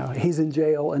 He's in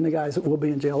jail, and the guys will be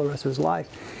in jail the rest of his life.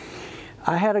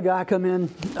 I had a guy come in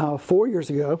 4 years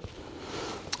ago,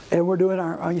 and we're doing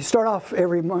you start off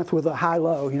every month with a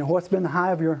high-low. You know, what's been the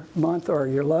high of your month or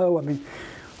your low? I mean,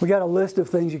 we got a list of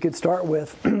things you could start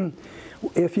with.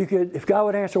 If God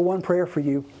would answer one prayer for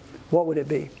you, what would it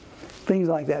be? Things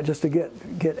like that, just to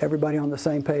get everybody on the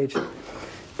same page.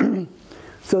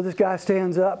 So this guy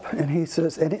stands up and he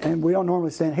says, and we don't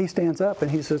normally stand, he stands up and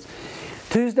he says,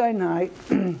 Tuesday night,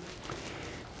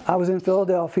 I was in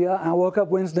Philadelphia. I woke up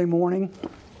Wednesday morning,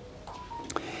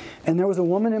 and there was a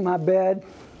woman in my bed.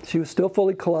 She was still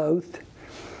fully clothed.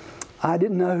 I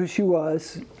didn't know who she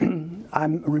was. I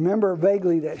remember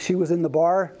vaguely that she was in the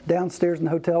bar downstairs in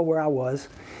the hotel where I was.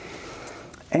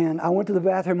 And I went to the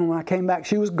bathroom, and when I came back,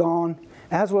 she was gone,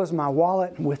 as was my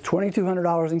wallet with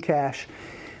 $2,200 in cash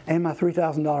and my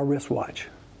 $3,000 wristwatch.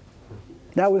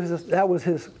 That was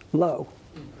his low.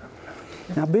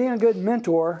 Now, being a good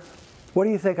mentor, what do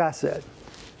you think I said?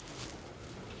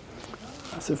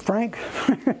 I said, Frank,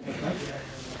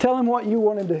 tell him what you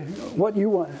wanted to, what you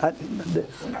want.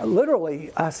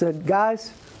 Literally, I said,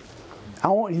 guys, I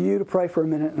want you to pray for a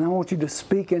minute, and I want you to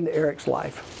speak into Eric's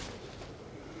life.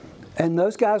 And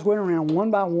those guys went around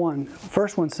one by one.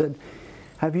 First one said,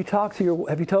 have you told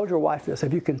your wife this?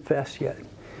 Have you confessed yet?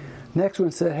 Next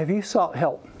one said, have you sought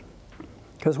help?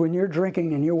 Because when you're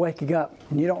drinking and you're waking up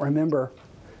and you don't remember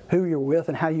who you're with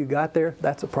and how you got there,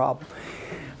 that's a problem.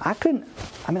 I couldn't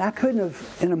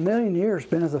have in a million years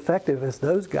been as effective as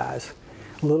those guys.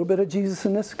 A little bit of Jesus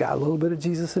in this guy, a little bit of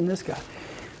Jesus in this guy.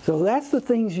 So that's the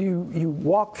things you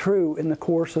walk through in the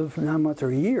course of 9 months or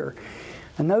a year.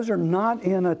 And those are not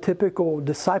in a typical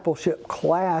discipleship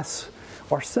class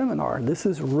or seminar. This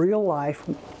is real life,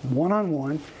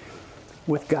 one-on-one,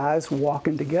 with guys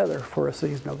walking together for a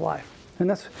season of life. And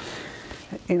that's,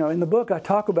 in the book I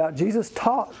talk about Jesus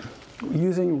taught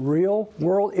using real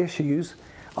world issues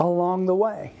along the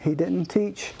way. He didn't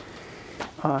teach,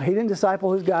 he didn't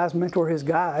disciple his guys, mentor his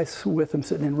guys with them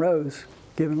sitting in rows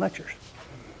giving lectures.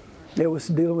 It was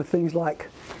dealing with things like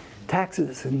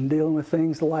taxes and dealing with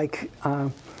things like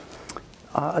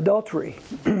adultery,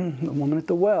 the woman at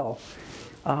the well,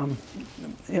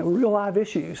 real live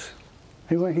issues.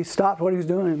 He stopped what he was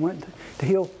doing and went to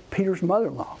heal Peter's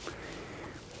mother-in-law.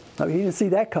 Now, he didn't see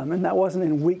that coming. That wasn't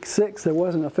in week 6. There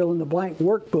wasn't a fill-in-the-blank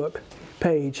workbook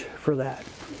page for that.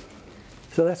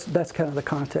 So that's kind of the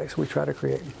context we try to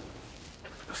create.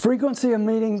 Frequency of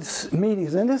meetings,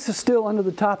 and this is still under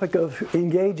the topic of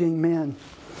engaging men.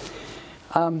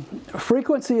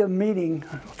 Frequency of meeting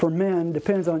for men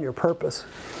depends on your purpose.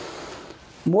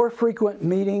 More frequent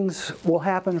meetings will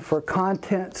happen for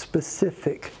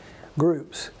content-specific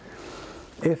groups.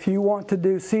 If you want to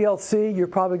do CLC, you're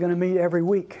probably going to meet every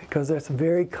week because that's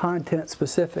very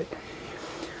content-specific.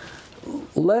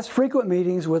 Less frequent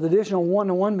meetings with additional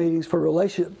one-to-one meetings for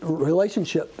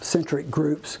relationship-centric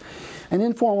groups, and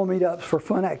informal meetups for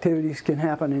fun activities can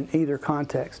happen in either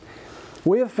context.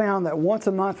 We have found that once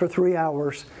a month for 3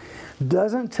 hours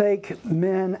doesn't take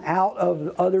men out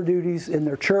of other duties in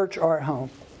their church or at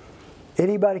home.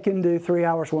 Anybody can do 3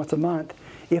 hours once a month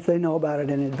if they know about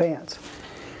it in advance.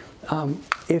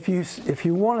 If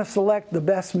you want to select the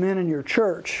best men in your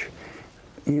church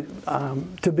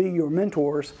to be your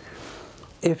mentors,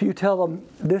 if you tell them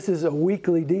this is a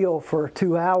weekly deal for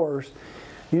 2 hours,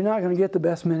 you're not going to get the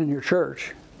best men in your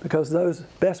church because those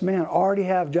best men already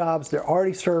have jobs, they're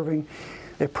already serving,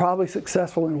 they're probably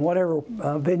successful in whatever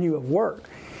venue of work.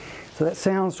 So that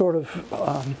sounds sort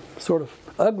of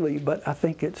ugly, but I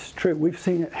think it's true. We've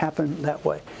seen it happen that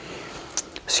way.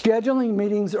 Scheduling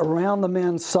meetings around the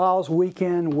men solves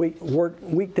weekend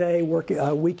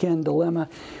dilemma,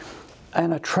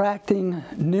 and attracting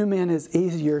new men is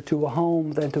easier to a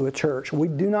home than to a church. We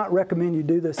do not recommend you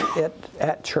do this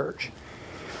at church.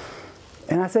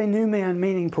 And I say new men,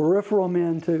 meaning peripheral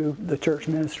men to the church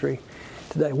ministry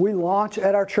today. We launch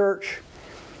at our church,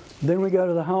 then we go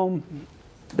to the home,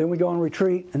 then we go on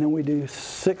retreat, and then we do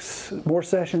 6 more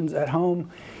sessions at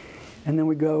home, and then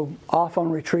we go off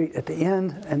on retreat at the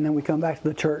end, and then we come back to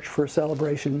the church for a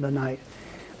celebration the night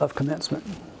of commencement.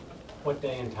 What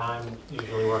day and time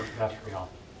usually works best for y'all?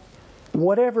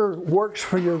 Whatever works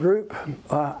for your group.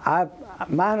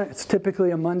 Mine, it's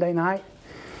typically a Monday night.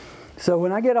 So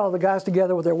when I get all the guys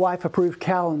together with their wife-approved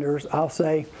calendars, I'll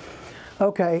say,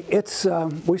 okay,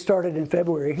 we started in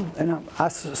February, and I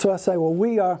say, well,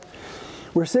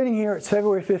 we're sitting here, it's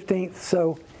February 15th,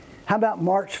 so how about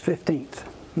March 15th?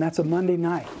 And that's a Monday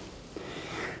night.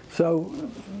 So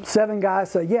 7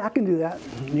 guys say, yeah, I can do that.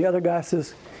 And the other guy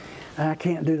says, I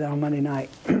can't do that on Monday night.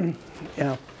 I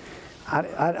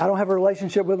don't have a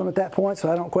relationship with them at that point,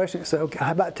 so I don't question it. So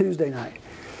how about Tuesday night?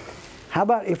 how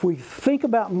about if we think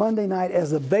about Monday night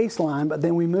as the baseline, but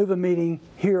then we move a meeting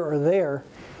here or there?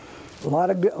 A lot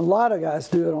of guys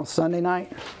do it on Sunday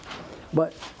night,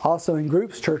 but also in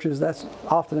groups, churches, that's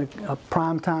often a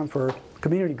prime time for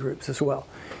community groups as well.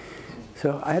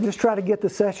 So I just try to get the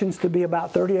sessions to be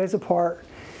about 30 days apart,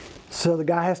 so the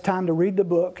guy has time to read the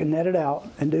book and net it out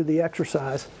and do the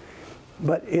exercise.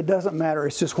 But it doesn't matter.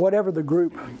 It's just whatever the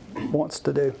group wants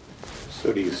to do.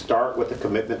 So do you start with a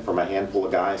commitment from a handful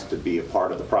of guys to be a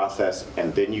part of the process,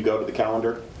 and then you go to the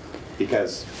calendar?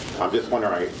 Because I'm just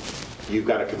wondering, you've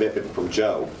got a commitment from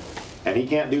Joe, and he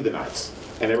can't do the nights,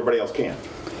 and everybody else can.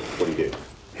 What do you do?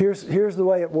 Here's the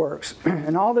way it works.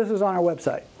 And all this is on our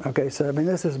website. Okay, so I mean,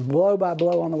 this is blow by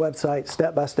blow on the website,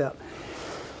 step by step.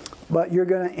 But you're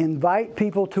going to invite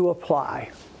people to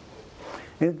apply.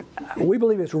 We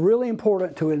believe it's really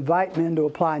important to invite men to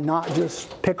apply, not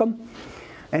just pick them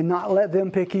and not let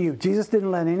them pick you. Jesus didn't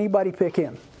let anybody pick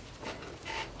him.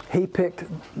 He picked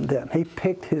them. He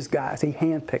picked his guys. He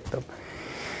handpicked them.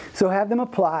 So have them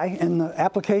apply, and the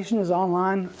application is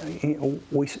online.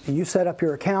 You set up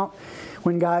your account.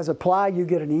 When guys apply, you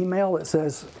get an email that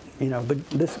says, you know,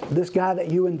 this guy that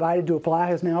you invited to apply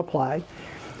has now applied.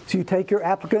 So you take your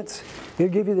applicants, they'll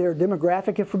give you their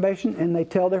demographic information, and they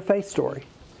tell their faith story.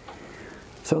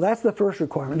 So that's the first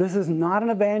requirement. This is not an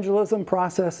evangelism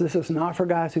process. This is not for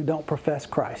guys who don't profess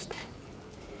Christ.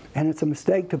 And it's a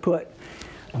mistake to put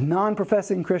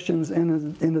non-professing Christians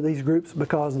into these groups,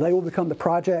 because they will become the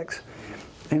projects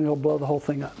and it'll blow the whole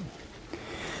thing up.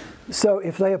 So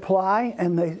if they apply,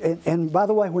 and by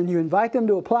the way, when you invite them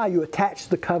to apply, you attach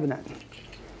the covenant.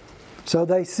 So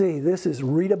they see, this is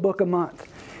read a book a month.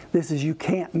 This is you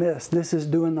can't miss. This is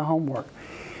doing the homework.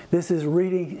 This is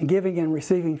reading, giving and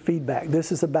receiving feedback.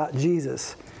 This is about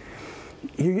Jesus.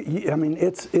 I mean,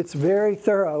 it's very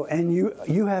thorough, and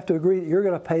you have to agree that you're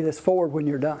going to pay this forward when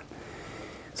you're done.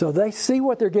 So they see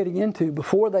what they're getting into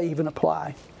before they even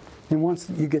apply. And once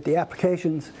you get the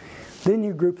applications, then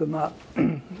you group them up.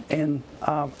 And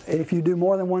if you do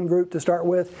more than one group to start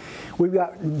with, we've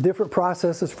got different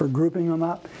processes for grouping them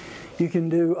up. You can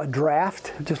do a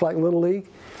draft, just like Little League,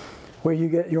 where you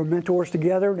get your mentors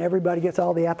together and everybody gets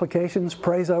all the applications,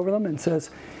 prays over them, and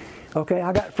says, okay,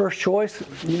 I got first choice.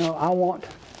 You know, I want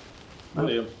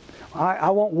William. I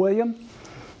want William.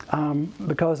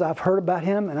 Because I've heard about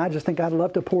him, and I just think I'd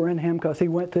love to pour in him because he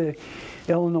went to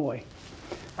Illinois.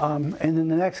 And then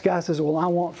the next guy says, well, I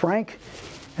want Frank,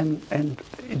 and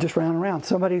just round and round.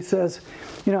 Somebody says,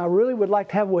 you know, I really would like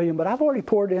to have William, but I've already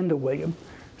poured into William,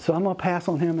 so I'm going to pass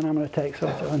on him and I'm going to take so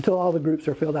until all the groups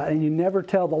are filled out. And you never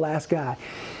tell the last guy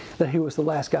that he was the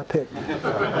last guy picked.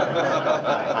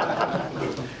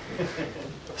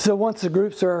 So once the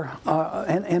groups are,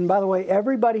 and by the way,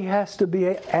 everybody has to be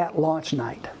at launch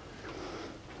night.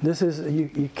 This is,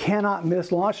 you cannot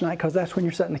miss launch night, because that's when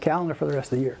you're setting the calendar for the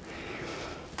rest of the year.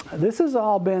 This has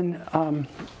all been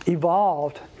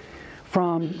evolved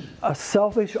from a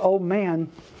selfish old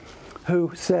man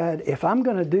who said, if I'm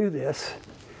going to do this,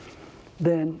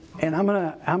 then, and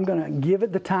I'm going to give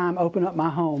it the time, open up my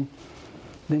home,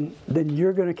 then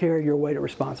you're going to carry your weight of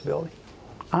responsibility.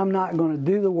 I'm not going to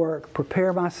do the work,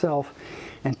 prepare myself,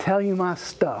 and tell you my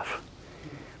stuff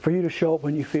for you to show up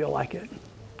when you feel like it.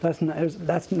 That's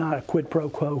not a quid pro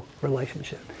quo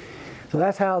relationship. So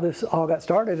that's how this all got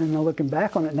started. And looking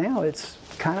back on it now, I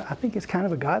think it's kind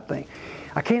of a God thing.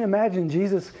 I can't imagine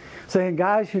Jesus saying,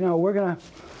 "Guys, you know, we're gonna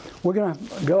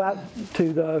go out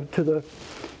to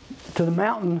the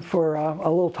mountain for a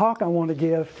little talk I want to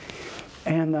give,"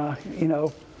 and you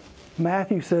know,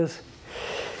 Matthew says,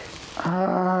 "Hey,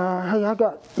 I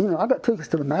got tickets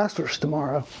to the Masters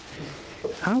tomorrow."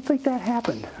 I don't think that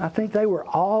happened. I think they were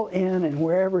all in, and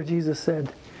wherever Jesus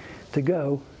said to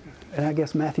go, and I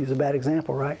guess Matthew's a bad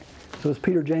example, right? So it was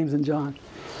Peter, James, and John.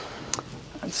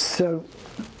 So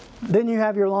then you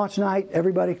have your launch night.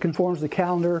 Everybody conforms the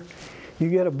calendar. You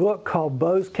get a book called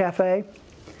Beau's Cafe,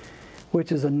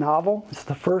 which is a novel. It's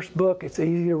the first book. It's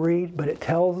easy to read, but it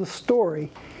tells the story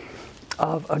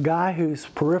of a guy who's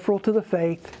peripheral to the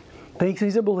faith, thinks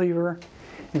he's a believer.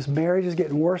 His marriage is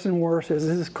getting worse and worse, as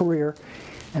is his career.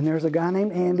 And there's a guy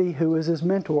named Andy who is his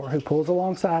mentor, who pulls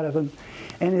alongside of him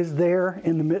and is there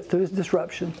in the midst of his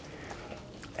disruption.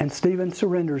 And Stephen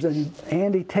surrenders, and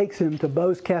Andy takes him to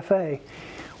Beau's Cafe,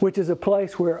 which is a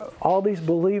place where all these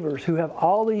believers who have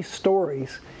all these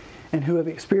stories and who have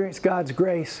experienced God's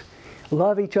grace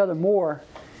love each other more,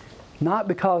 not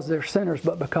because they're sinners,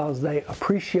 but because they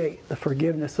appreciate the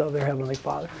forgiveness of their Heavenly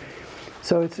Father.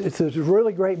 So it's a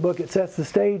really great book. It sets the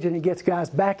stage, and it gets guys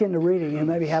back into reading and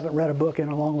maybe haven't read a book in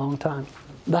a long, long time.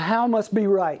 The how must be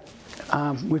right.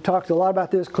 We've talked a lot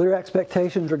about this, clear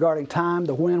expectations regarding time,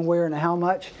 the when, where, and how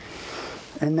much.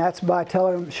 And that's by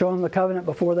showing them the covenant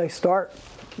before they start.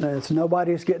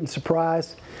 Nobody's getting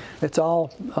surprised. It's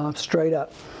all straight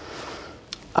up.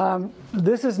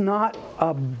 This is not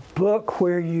a book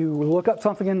where you look up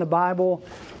something in the Bible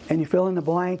and you fill in the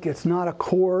blank. It's not a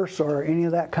course or any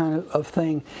of that kind of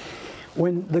thing.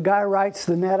 When the guy writes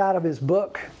the net out of his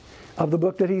book, of the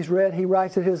book that he's read, he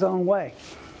writes it his own way.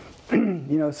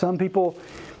 Some people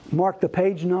mark the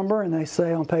page number and they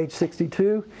say on page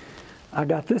 62, I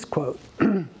got this quote.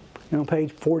 On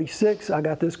page 46, I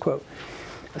got this quote.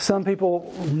 Some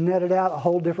people net it out a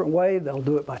whole different way. They'll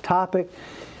do it by topic.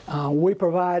 We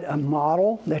provide a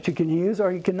model that you can use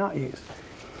or you cannot use.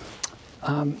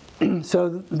 So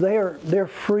they're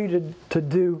free to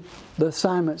do the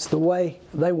assignments the way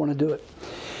they want to do it.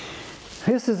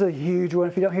 This is a huge one.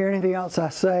 If you don't hear anything else I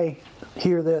say,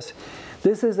 hear this.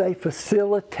 This is a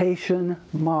facilitation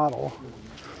model.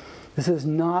 This is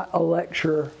not a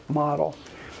lecture model.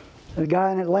 The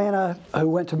guy in Atlanta who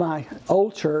went to my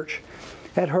old church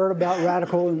had heard about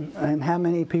Radical and how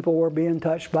many people were being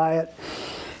touched by it.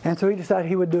 And so he decided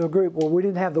he would do a group. Well, we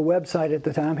didn't have the website at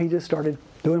the time. He just started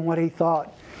doing what he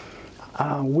thought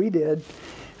we did.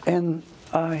 And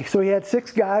so he had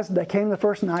 6 guys. They came the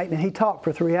first night, and he talked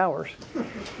for 3 hours.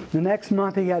 The next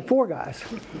month, he had 4 guys.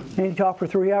 And he talked for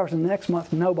 3 hours, and the next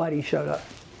month, nobody showed up.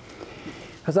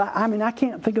 Because, I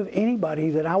can't think of anybody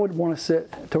that I would want to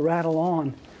sit to rattle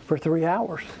on for 3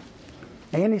 hours.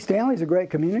 Andy Stanley's a great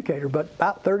communicator, but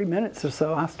about 30 minutes or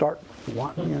so, I start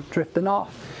drifting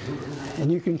off.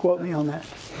 And you can quote me on that.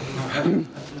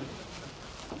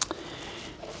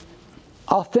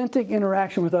 Authentic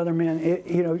interaction with other men.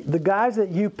 The guys that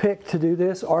you pick to do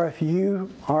this, or if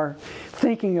you are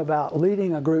thinking about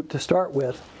leading a group to start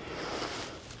with,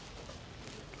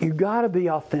 you got to be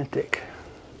authentic.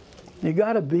 You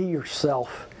got to be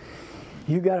yourself.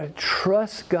 You got to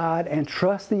trust God and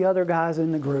trust the other guys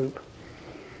in the group.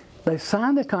 They've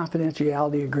signed a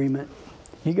confidentiality agreement.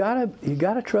 You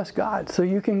gotta trust God, so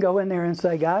you can go in there and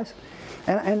say, guys,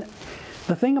 and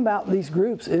the thing about these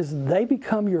groups is they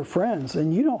become your friends,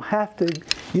 and you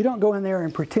don't go in there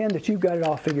and pretend that you've got it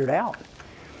all figured out.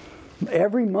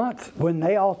 Every month, when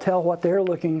they all tell what they're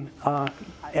looking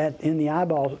in the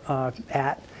eyeball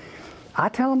at, I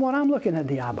tell them what I'm looking at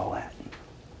the eyeball at.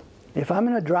 If I'm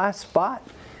in a dry spot,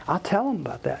 I'll tell them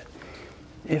about that.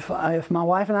 If my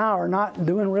wife and I are not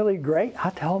doing really great, I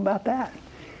tell them about that.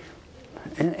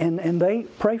 And they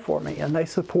pray for me and they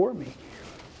support me.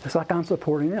 It's like I'm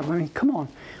supporting them. Come on.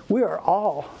 We are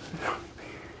all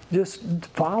just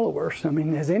followers.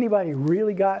 Has anybody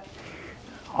really got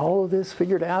all of this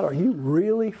figured out? Are you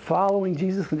really following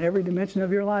Jesus in every dimension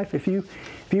of your life? If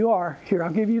you are, here,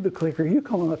 I'll give you the clicker. You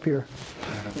come on up here.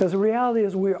 Because the reality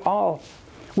is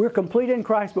we're complete in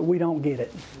Christ, but we don't get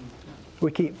it. We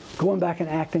keep going back and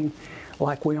acting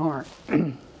like we aren't.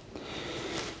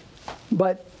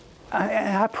 But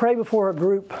I pray before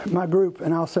my group,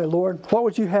 and I'll say, Lord, what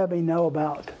would you have me know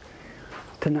about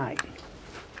tonight?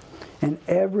 And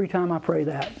every time I pray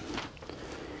that,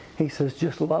 He says,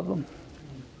 just love them.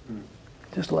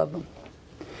 Just love them.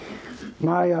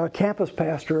 My campus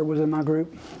pastor was in my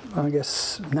group, I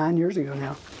guess 9 years ago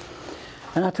now.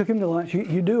 And I took him to lunch.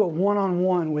 You do a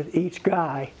one-on-one with each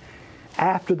guy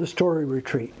after the story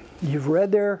retreat. You've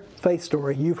read their faith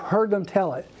story. You've heard them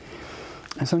tell it.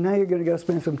 And so now you're going to go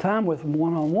spend some time with them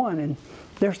one-on-one. And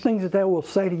there's things that they will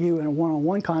say to you in a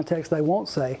one-on-one context they won't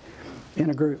say in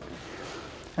a group.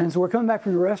 And so we're coming back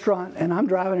from the restaurant, and I'm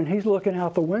driving, and he's looking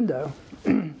out the window.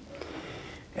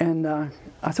 And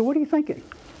I said, what are you thinking?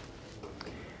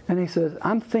 And he says,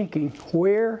 I'm thinking,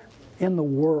 where in the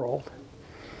world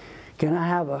can I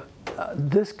have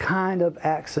this kind of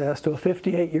access to a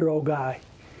 58-year-old guy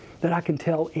that I can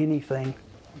tell anything?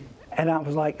 And I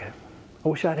was like, I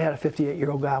wish I'd had a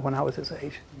 58-year-old guy when I was his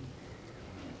age.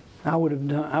 I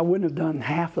wouldn't have done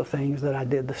half the things that I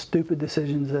did, the stupid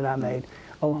decisions that I made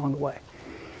along the way.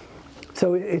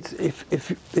 So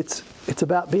it's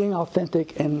about being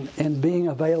authentic and being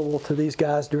available to these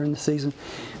guys during the season.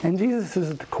 And Jesus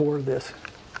is at the core of this.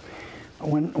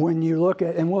 When you look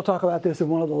at, and we'll talk about this in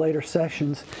one of the later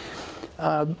sessions,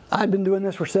 I'd been doing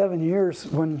this for 7 years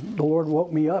when the Lord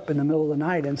woke me up in the middle of the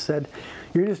night and said,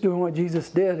 you're just doing what Jesus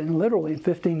did. And literally in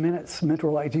 15 minutes,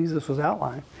 Mentor Like Jesus was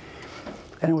outlined.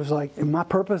 And it was like, my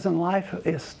purpose in life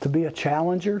is to be a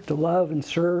challenger, to love and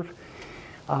serve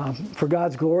for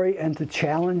God's glory, and to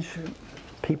challenge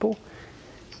people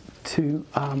to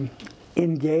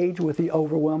engage with the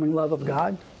overwhelming love of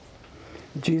God.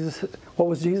 What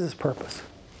was Jesus' purpose?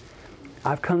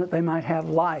 I've come that they might have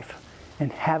life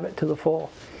and have it to the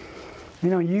full. You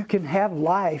know, you can have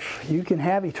life, you can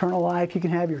have eternal life, you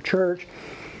can have your church.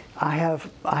 I have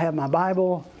my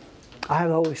Bible, I have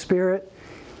the Holy Spirit,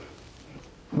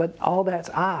 but all that's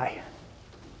I.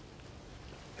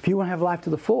 If you want to have life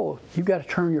to the full, you've got to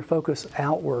turn your focus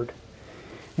outward,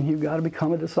 and you've got to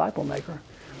become a disciple maker.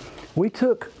 We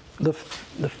took the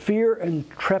fear and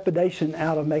trepidation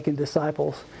out of making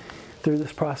disciples through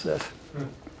this process,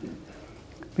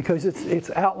 because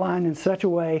it's outlined in such a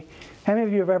way. How many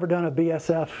of you have ever done a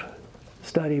BSF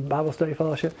study, Bible study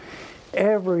fellowship?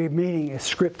 Every meeting is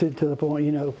scripted to the point,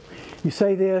 you know, you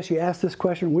say this, you ask this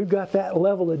question. We've got that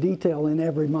level of detail in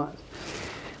every month.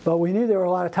 But we knew there were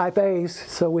a lot of type A's,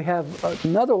 so we have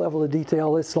another level of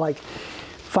detail. It's like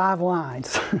 5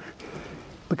 lines.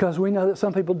 Because we know that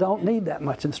some people don't need that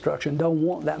much instruction, don't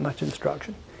want that much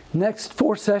instruction. Next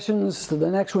 4 sessions, the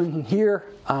next one here,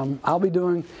 I'll be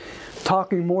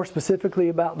talking more specifically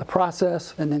about the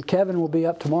process, and then Kevin will be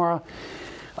up tomorrow.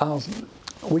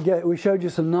 We showed you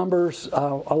some numbers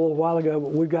a little while ago,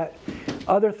 but we've got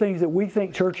other things that we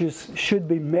think churches should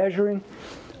be measuring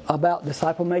about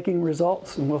disciple-making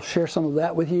results, and we'll share some of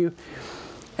that with you.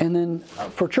 And then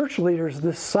for church leaders,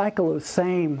 this cycle of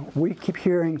same, we keep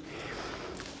hearing,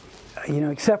 you know,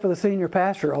 except for the senior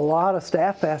pastor, a lot of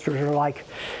staff pastors are like,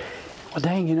 well,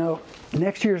 dang, you know,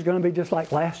 next year is going to be just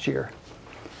like last year.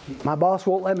 My boss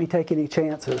won't let me take any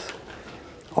chances.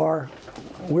 Or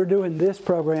we're doing this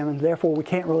program and therefore we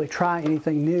can't really try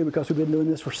anything new because we've been doing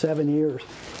this for 7 years.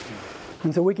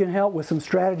 And so we can help with some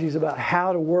strategies about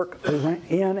how to work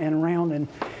in and around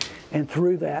and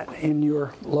through that in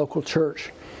your local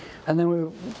church. And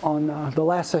then on the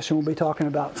last session, we'll be talking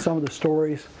about some of the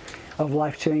stories of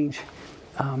life change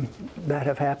that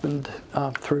have happened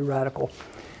through Radical.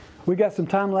 We got some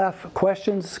time left.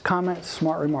 Questions, comments,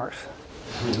 smart remarks.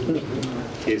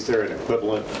 Is there an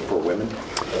equivalent for women?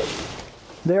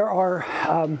 There are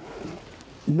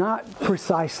not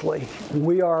precisely.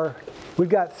 We've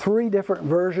got 3 different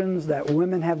versions that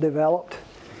women have developed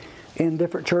in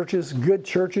different churches. Good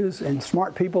churches and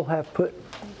smart people have put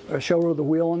a shoulder of the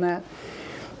wheel on that.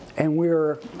 And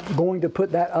we're going to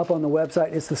put that up on the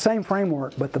website. It's the same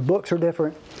framework, but the books are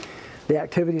different, the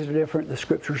activities are different, the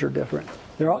scriptures are different.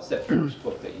 What's that first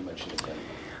book that you mentioned again?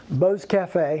 Beau's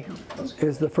Cafe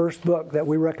is the first book that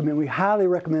we recommend. We highly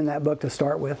recommend that book to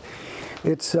start with.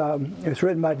 It's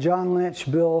written by John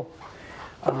Lynch, Bill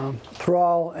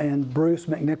Thrall, and Bruce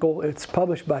McNichol. It's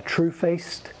published by True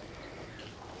Faced.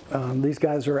 These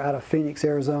guys are out of Phoenix,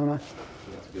 Arizona.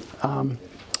 And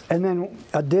then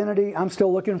Identity. I'm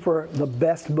still looking for the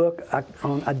best book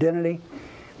on identity.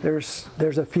 There's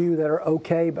a few that are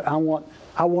okay, but I want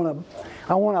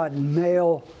to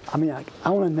nail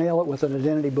it with an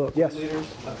identity book. Yes.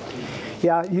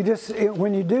 Yeah,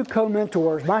 when you do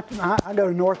co-mentors, I go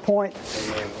to North Point,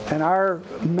 and our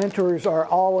mentors are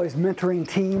always mentoring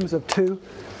teams of 2.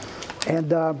 And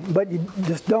but you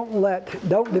just don't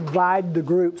divide the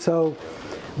group. So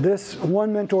this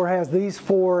one mentor has these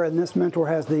 4, and this mentor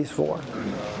has these 4.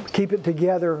 Keep it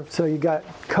together so you got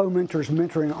co-mentors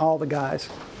mentoring all the guys.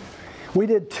 We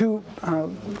did 2,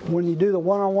 when you do the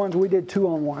one-on-ones, we did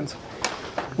 2-on-1s.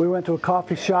 We went to a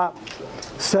coffee shop,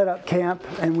 set up camp,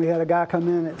 and we had a guy come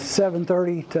in at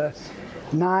 7:30 to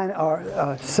 9,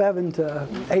 or 7 to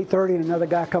 8:30, and another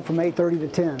guy come from 8:30 to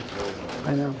 10.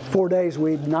 And 4 days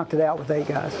we knocked it out with 8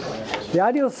 guys. The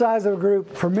ideal size of a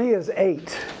group for me is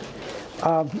 8.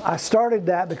 I started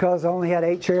that because I only had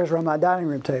 8 chairs around my dining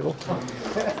room table.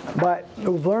 But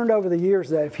we've learned over the years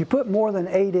that if you put more than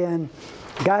 8 in,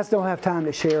 guys don't have time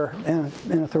to share in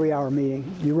a 3-hour meeting.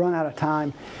 You run out of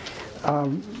time.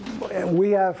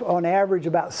 We have, on average,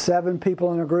 about 7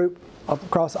 people in a group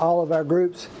across all of our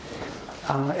groups.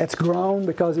 It's grown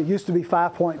because it used to be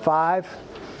 5.5.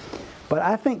 But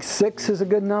I think 6 is a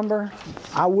good number.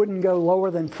 I wouldn't go lower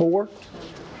than 4.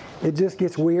 It just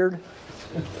gets weird.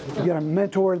 You got a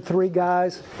mentor and 3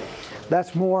 guys.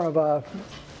 That's more of a,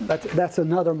 that's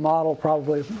another model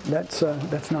probably. That's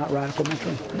not radical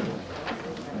mentoring.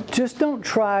 Just don't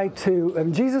try to,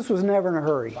 Jesus was never in a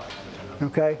hurry,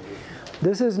 okay?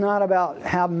 This is not about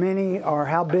how many or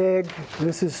how big.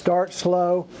 This is start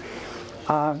slow.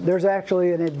 There's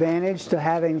actually an advantage to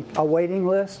having a waiting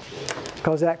list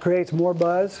because that creates more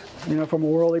buzz, from a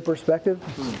worldly perspective.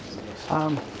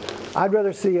 I'd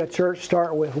rather see a church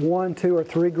start with 1, 2, or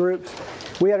 3 groups.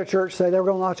 We had a church say they were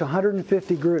going to launch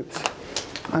 150 groups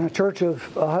on a church of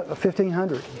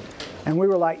 1,500. And we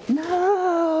were like,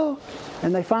 no!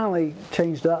 And they finally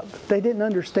changed up. They didn't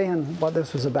understand what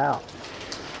this was about.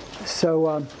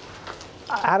 So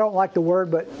I don't like the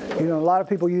word, but a lot of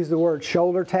people use the word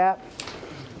shoulder tap.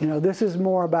 This is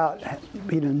more about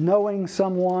knowing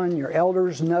someone. Your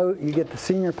elders know. You get the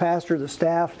senior pastor, the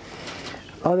staff,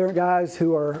 other guys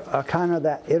who are kind of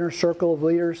that inner circle of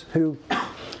leaders who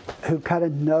kind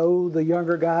of know the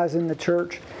younger guys in the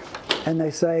church, and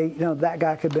they say, that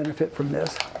guy could benefit from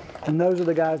this. And those are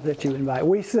the guys that you invite.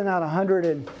 We sent out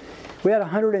we had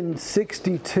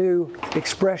 162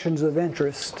 expressions of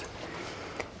interest,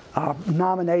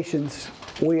 nominations.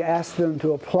 We asked them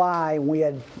to apply, and we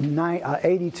had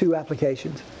 82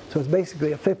 applications. So it's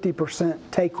basically a 50%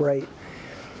 take rate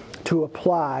to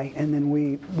apply, and then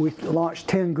we launched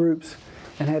 10 groups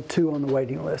and had 2 on the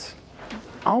waiting list.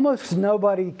 Almost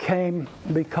nobody came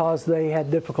because they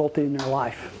had difficulty in their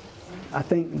life. I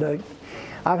think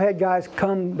I've had guys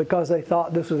come because they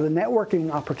thought this was a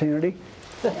networking opportunity.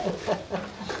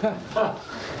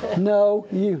 No,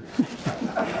 you.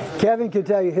 Kevin can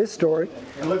tell you his story.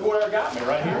 And look where it got me,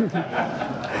 right here.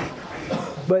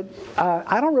 But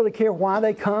I don't really care why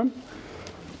they come.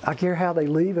 I care how they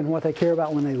leave and what they care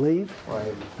about when they leave.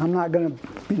 Right. I'm not going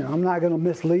to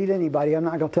mislead anybody. I'm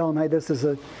not going to tell them, hey, this is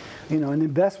an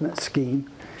investment scheme.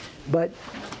 But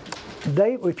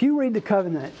if you read the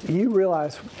covenant, you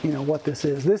realize, what this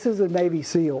is. This is the Navy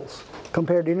SEALs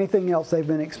compared to anything else they've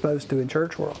been exposed to in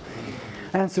church world.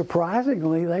 And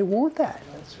surprisingly, they want that.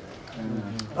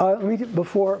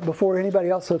 Before anybody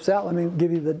else slips out, let me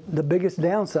give you the biggest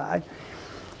downside.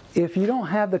 If you don't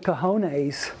have the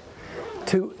cojones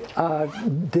to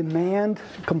demand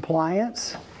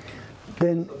compliance,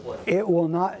 then it will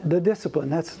not, the discipline,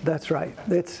 that's right.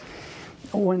 It's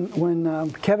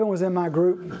when Kevin was in my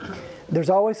group, there's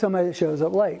always somebody that shows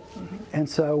up late. And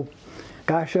so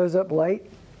guy shows up late,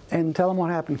 and tell him what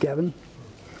happened, Kevin.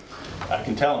 I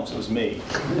can tell him it was me.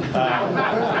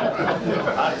 I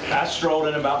strolled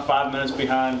in about 5 minutes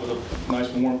behind with a nice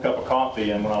warm cup of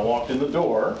coffee, and when I walked in the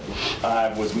door,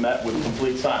 I was met with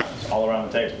complete silence all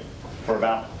around the table for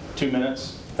about 2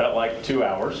 minutes. Felt like 2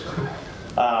 hours.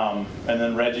 And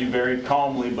then Regi very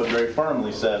calmly but very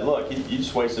firmly said, look, you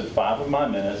just wasted 5 of my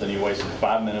minutes, and you wasted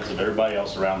 5 minutes of everybody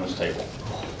else around this table.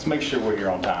 Let's make sure we're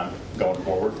here on time going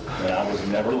forward. And I was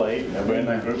never late. Nobody in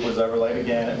that group was ever late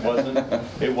again.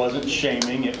 It wasn't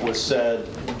shaming. It was said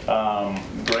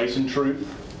grace and truth.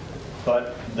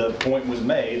 But the point was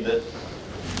made that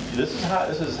this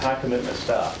is high commitment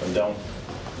stuff, and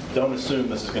don't assume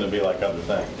this is going to be like other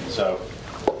things. So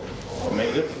it made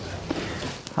a difference.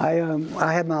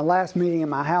 I had my last meeting in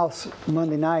my house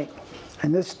Monday night,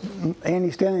 and Andy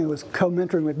Stanley was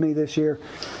co-mentoring with me this year.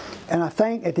 And at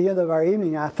the end of our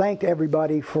evening, I thanked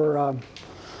everybody for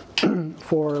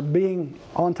being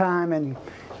on time and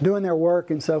doing their work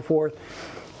and so forth.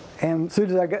 And as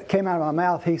soon as I came out of my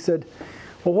mouth, he said,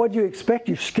 well, what'd you expect?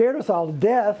 You scared us all to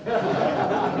death.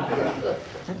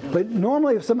 But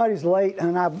normally if somebody's late,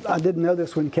 and I didn't know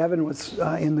this when Kevin was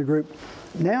in the group,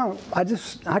 now I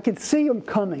can see them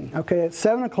coming. Okay, at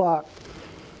 7 o'clock,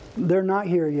 they're not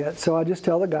here yet. So I just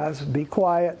tell the guys, be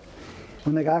quiet.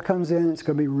 When the guy comes in, it's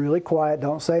going to be really quiet.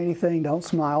 Don't say anything. Don't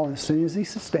smile. And as soon as he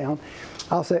sits down,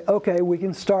 I'll say, okay, we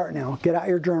can start now. Get out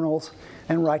your journals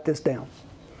and write this down.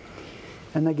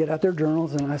 And they get out their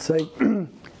journals, and I say, in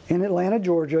Atlanta,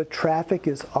 Georgia, traffic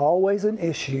is always an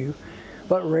issue,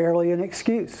 but rarely an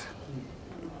excuse.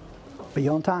 Be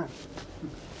on time.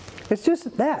 It's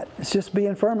just that. It's just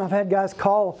being firm. I've had guys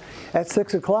call at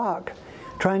 6 o'clock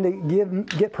trying to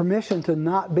get permission to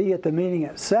not be at the meeting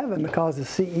at 7 because the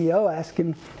CEO asked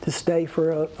him to stay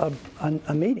for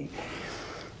a meeting.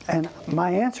 And my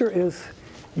answer is,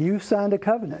 you signed a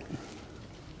covenant.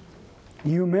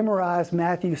 You memorized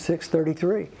Matthew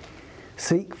 6:33.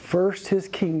 Seek first His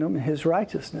kingdom and His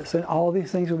righteousness, and all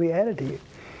these things will be added to you.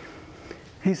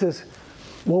 He says,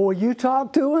 well, will you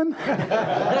talk to him?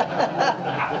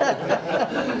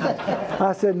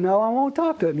 I said, no, I won't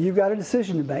talk to him. You've got a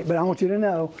decision to make, but I want you to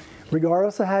know,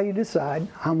 regardless of how you decide,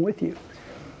 I'm with you.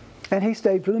 And he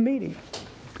stayed for the meeting.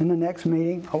 In the next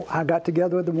meeting, I got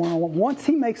together with the one-on-one. Once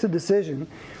he makes a decision,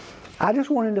 I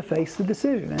just want him to face the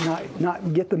decision and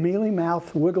not get the mealy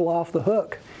mouth, wiggle off the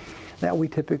hook that we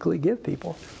typically give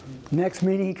people. Next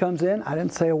meeting he comes in, I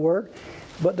didn't say a word.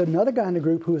 But another guy in the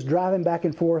group who was driving back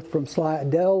and forth from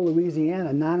Slidell,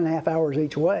 Louisiana, 9.5 hours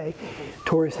each way,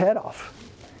 tore his head off.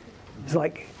 He's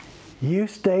like, you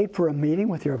stayed for a meeting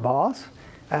with your boss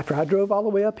after I drove all the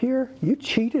way up here? You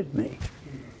cheated me.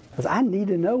 Because I need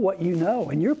to know what you know,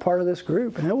 and you're part of this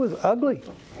group. And it was ugly,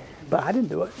 but I didn't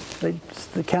do it. It's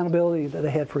the accountability that they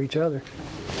had for each other.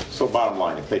 So bottom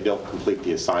line, if they don't complete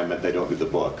the assignment, they don't do the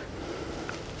book,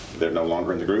 they're no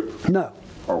longer in the group? No.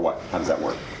 Or what? How does that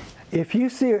work? if you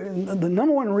see, the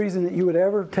number one reason that you would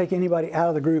ever take anybody out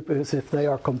of the group is if they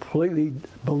are completely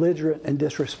belligerent and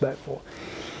disrespectful.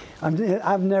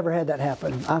 I've never had that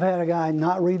happen. I've had a guy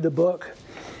not read the book,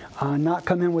 not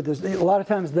come in with this. A lot of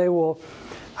times they will,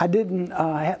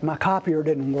 my copier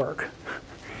didn't work.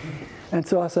 And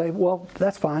so I say, well,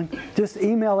 that's fine. Just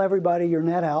email everybody your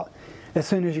net out as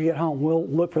soon as you get home. We'll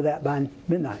look for that by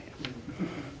midnight.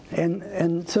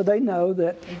 And so they know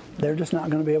that they're just not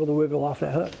going to be able to wiggle off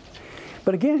that hook.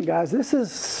 But again, guys, this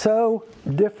is so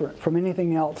different from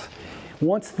anything else.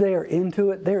 Once they're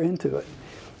into it, they're into it.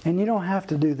 And you don't have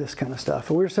to do this kind of stuff.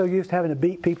 We're so used to having to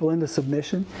beat people into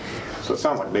submission. So it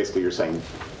sounds like basically you're saying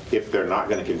if they're not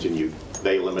going to continue,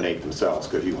 they eliminate themselves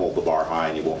because you hold the bar high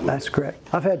and you won't move. That's correct.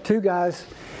 I've had 2 guys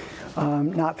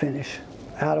not finish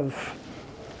out of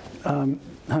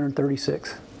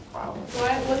 136. Wow. Well,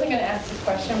 I wasn't going to ask this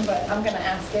question, but I'm going to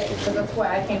ask it because that's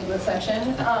why I came to the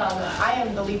session. I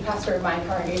am the lead pastor of my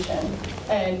congregation,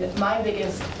 and my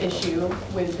biggest issue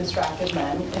with distracted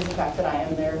men is the fact that I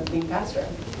am their lead pastor.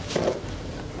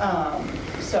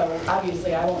 So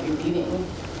obviously I won't be leading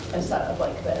a setup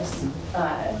like this,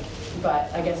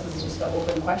 but I guess this is just an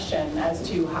open question as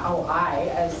to how I,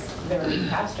 as their lead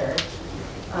pastor,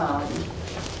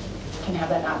 can have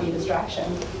that not be a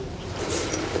distraction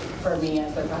for me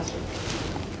as their pastor.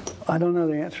 I don't know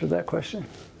the answer to that question.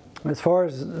 As far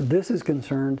as this is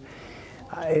concerned,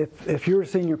 if you're a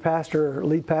senior pastor or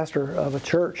lead pastor of a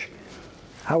church,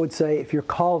 I would say if you're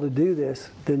called to do this,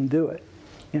 then do it.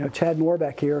 You know, Chad Moore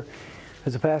back here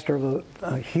is a pastor of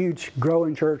a huge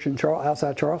growing church in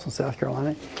outside Charleston, South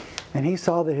Carolina, and he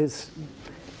saw that his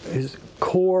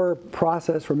core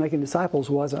process for making disciples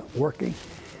wasn't working.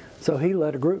 So he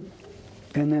led a group.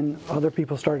 And then other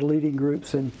people started leading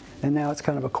groups, and now it's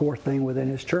kind of a core thing within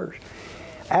his church.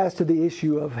 As to the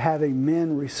issue of having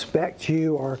men respect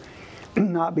you or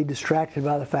not be distracted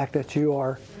by the fact that you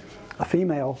are a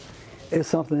female is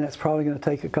something that's probably going to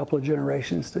take a couple of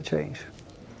generations to change.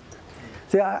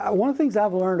 See, one of the things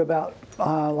I've learned about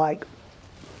like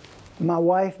my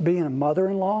wife being a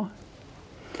mother-in-law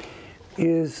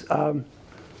is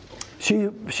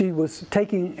she was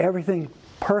taking everything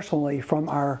personally from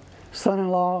our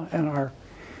son-in-law and our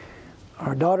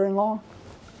daughter-in-law.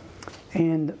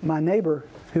 And my neighbor,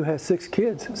 who has 6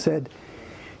 kids, said,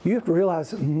 you have to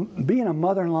realize being a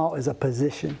mother-in-law is a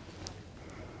position.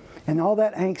 And all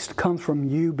that angst comes from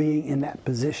you being in that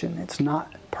position. It's not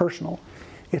personal.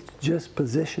 It's just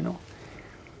positional.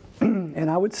 And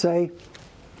I would say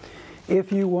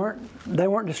if they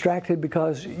weren't distracted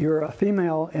because you're a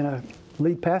female in a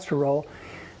lead pastor role,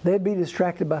 they'd be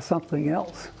distracted by something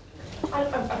else. I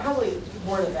probably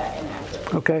worded that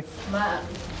inaccurately. Okay.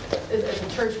 As a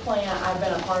church plant, I've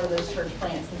been a part of this church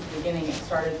plant since the beginning. It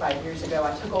started 5 years ago.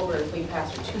 I took over as lead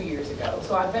pastor 2 years ago.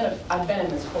 So I've been in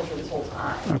this culture this whole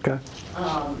time. Okay.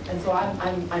 And so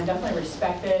I'm definitely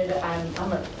respected.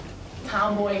 I'm a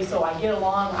tomboy, so I get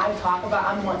along. I'm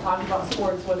the one talking about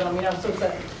sports with them. You know, so it's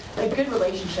a good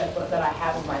relationship that I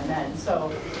have with my men.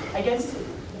 So I guess the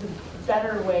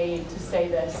better way to say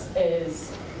this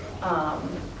is.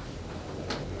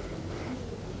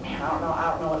 I don't know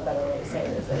what a better way to say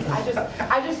this is.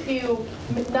 I just feel,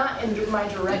 not in my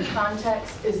direct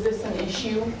context is this an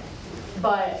issue,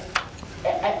 but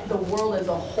the world as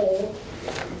a whole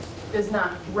does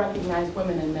not recognize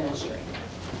women in ministry.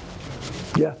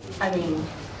 Yeah. I mean,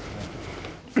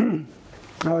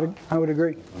 I would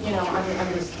agree. You know,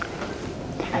 I'm just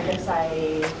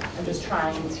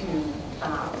trying to.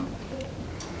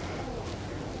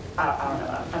 I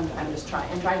don't know. I'm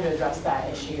trying to address that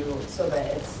issue so that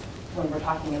it's when we're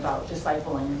talking about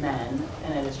discipling men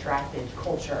in a distracted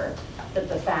culture, that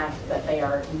the fact that they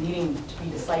are needing to be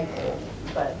discipled,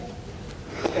 but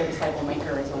their disciple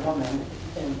maker is a woman,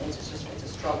 and it's a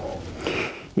struggle.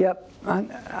 Yep.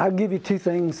 I'll give you 2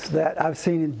 things that I've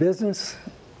seen in business: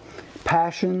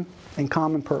 passion and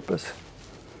common purpose.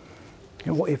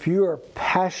 If you are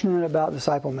passionate about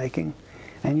disciple making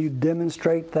and you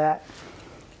demonstrate that,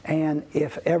 and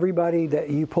if everybody that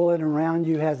you pull in around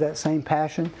you has that same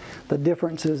passion, the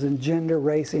differences in gender,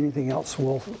 race, anything else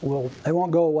they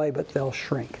won't go away, but they'll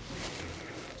shrink.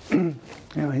 You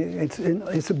know,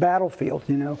 it's a battlefield.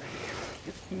 You know,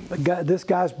 this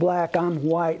guy's black, I'm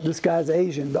white, this guy's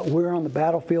Asian, but we're on the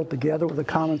battlefield together with a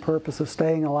common purpose of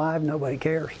staying alive. Nobody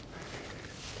cares.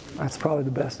 That's probably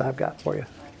the best I've got for you.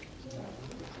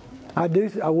 I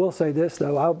will say this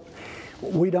though.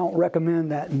 We don't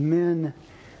recommend that men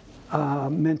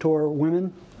mentor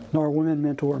women, nor women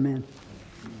mentor men.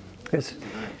 It's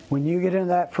when you get into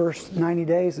that first 90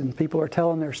 days and people are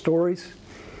telling their stories,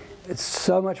 it's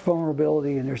so much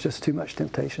vulnerability and there's just too much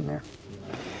temptation there.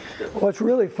 What's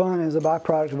really fun as a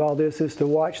byproduct of all this is to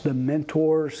watch the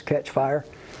mentors catch fire.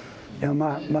 You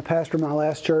know, my pastor in my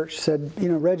last church said, you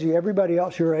know, Regi, everybody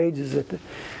else your age is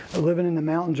living in the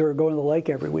mountains or going to the lake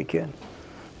every weekend.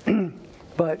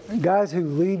 But guys who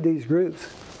lead these groups,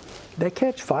 they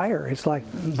catch fire. It's like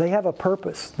they have a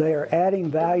purpose. They are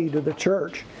adding value to the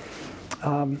church.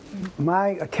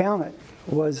 My accountant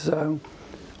was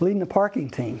leading the parking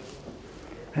team.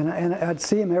 And I'd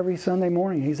see him every Sunday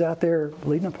morning. He's out there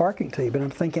leading a parking team. And I'm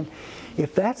thinking,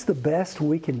 if that's the best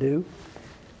we can do,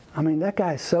 I mean, that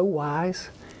guy is so wise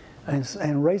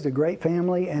and raised a great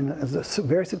family and is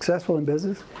very successful in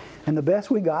business. And the best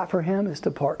we got for him is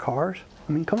to park cars.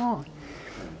 I mean, come on.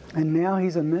 And now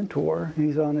he's a mentor.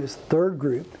 He's on his third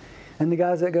group. And the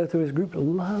guys that go through his group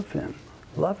love him.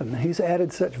 He's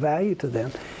added such value to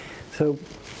them. So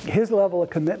his level of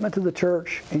commitment to the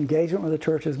church, engagement with the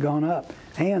church has gone up.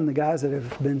 And the guys that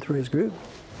have been through his group.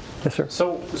 Yes, sir.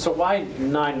 So why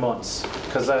 9 months?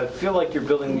 Because I feel like you're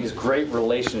building these great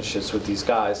relationships with these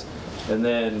guys, and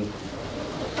then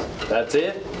that's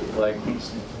it? Like,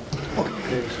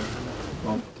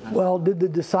 well, did the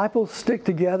disciples stick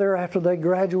together after they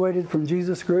graduated from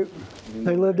Jesus group?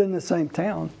 They lived in the same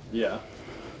town. Yeah.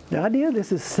 The idea of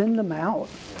this is send them out.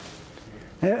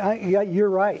 You're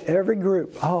right. Every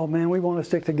group, oh man, we want to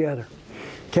stick together.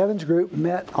 Kevin's group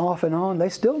met off and on. They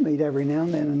still meet every now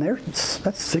and then, and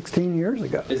that's 16 years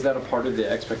ago. Is that a part of the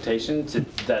expectation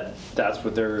that that's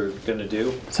what they're going to do?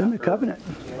 It's in the covenant.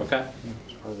 Okay.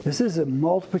 This is a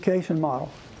multiplication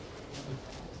model.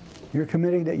 You're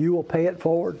committing that you will pay it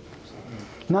forward.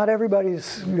 Not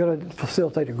everybody's going to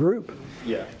facilitate a group.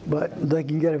 Yeah. But they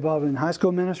can get involved in high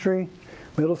school ministry,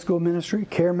 middle school ministry,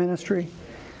 care ministry,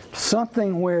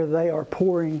 something where they are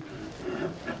pouring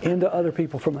into other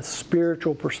people from a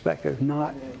spiritual perspective,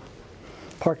 not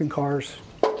parking cars,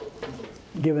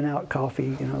 giving out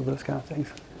coffee, you know, those kind of things.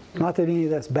 Not that any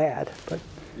of that's bad, but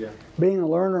being a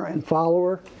learner and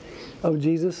follower of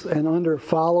Jesus, and under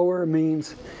follower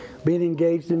means being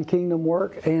engaged in kingdom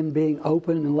work and being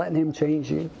open and letting Him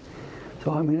change you.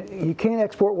 So, I mean, you can't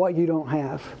export what you don't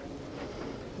have.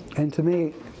 And to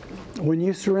me, when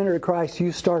you surrender to Christ,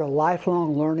 you start a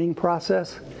lifelong learning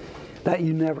process that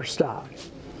you never stop.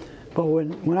 But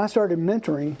when I started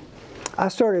mentoring, I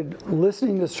started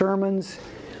listening to sermons,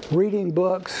 reading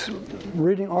books,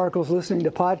 reading articles, listening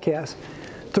to podcasts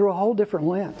through a whole different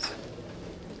lens.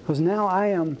 Because now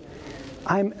I'm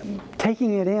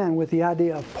taking it in with the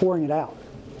idea of pouring it out.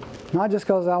 Not just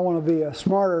because I want to be a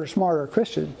smarter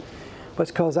Christian, but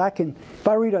it's because if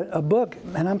I read a book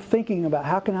and I'm thinking about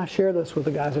how can I share this with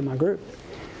the guys in my group.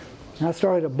 And I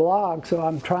started a blog, so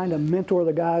I'm trying to mentor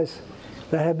the guys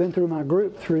that have been through my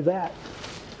group through that.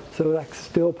 So I can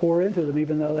still pour into them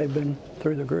even though they've been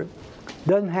through the group.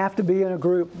 Doesn't have to be in a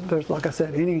group. There's, like I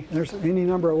said, there's any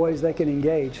number of ways they can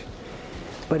engage.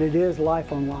 But it is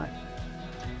life on life.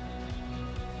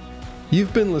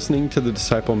 You've been listening to the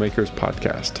Disciple Makers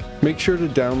podcast. Make sure to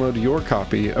download your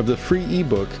copy of the free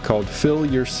ebook called Fill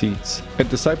Your Seats at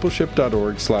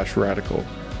discipleship.org/radical.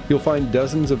 You'll find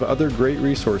dozens of other great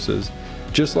resources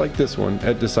just like this one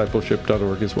at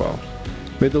discipleship.org as well.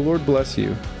 May the Lord bless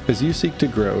you as you seek to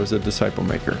grow as a disciple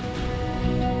maker.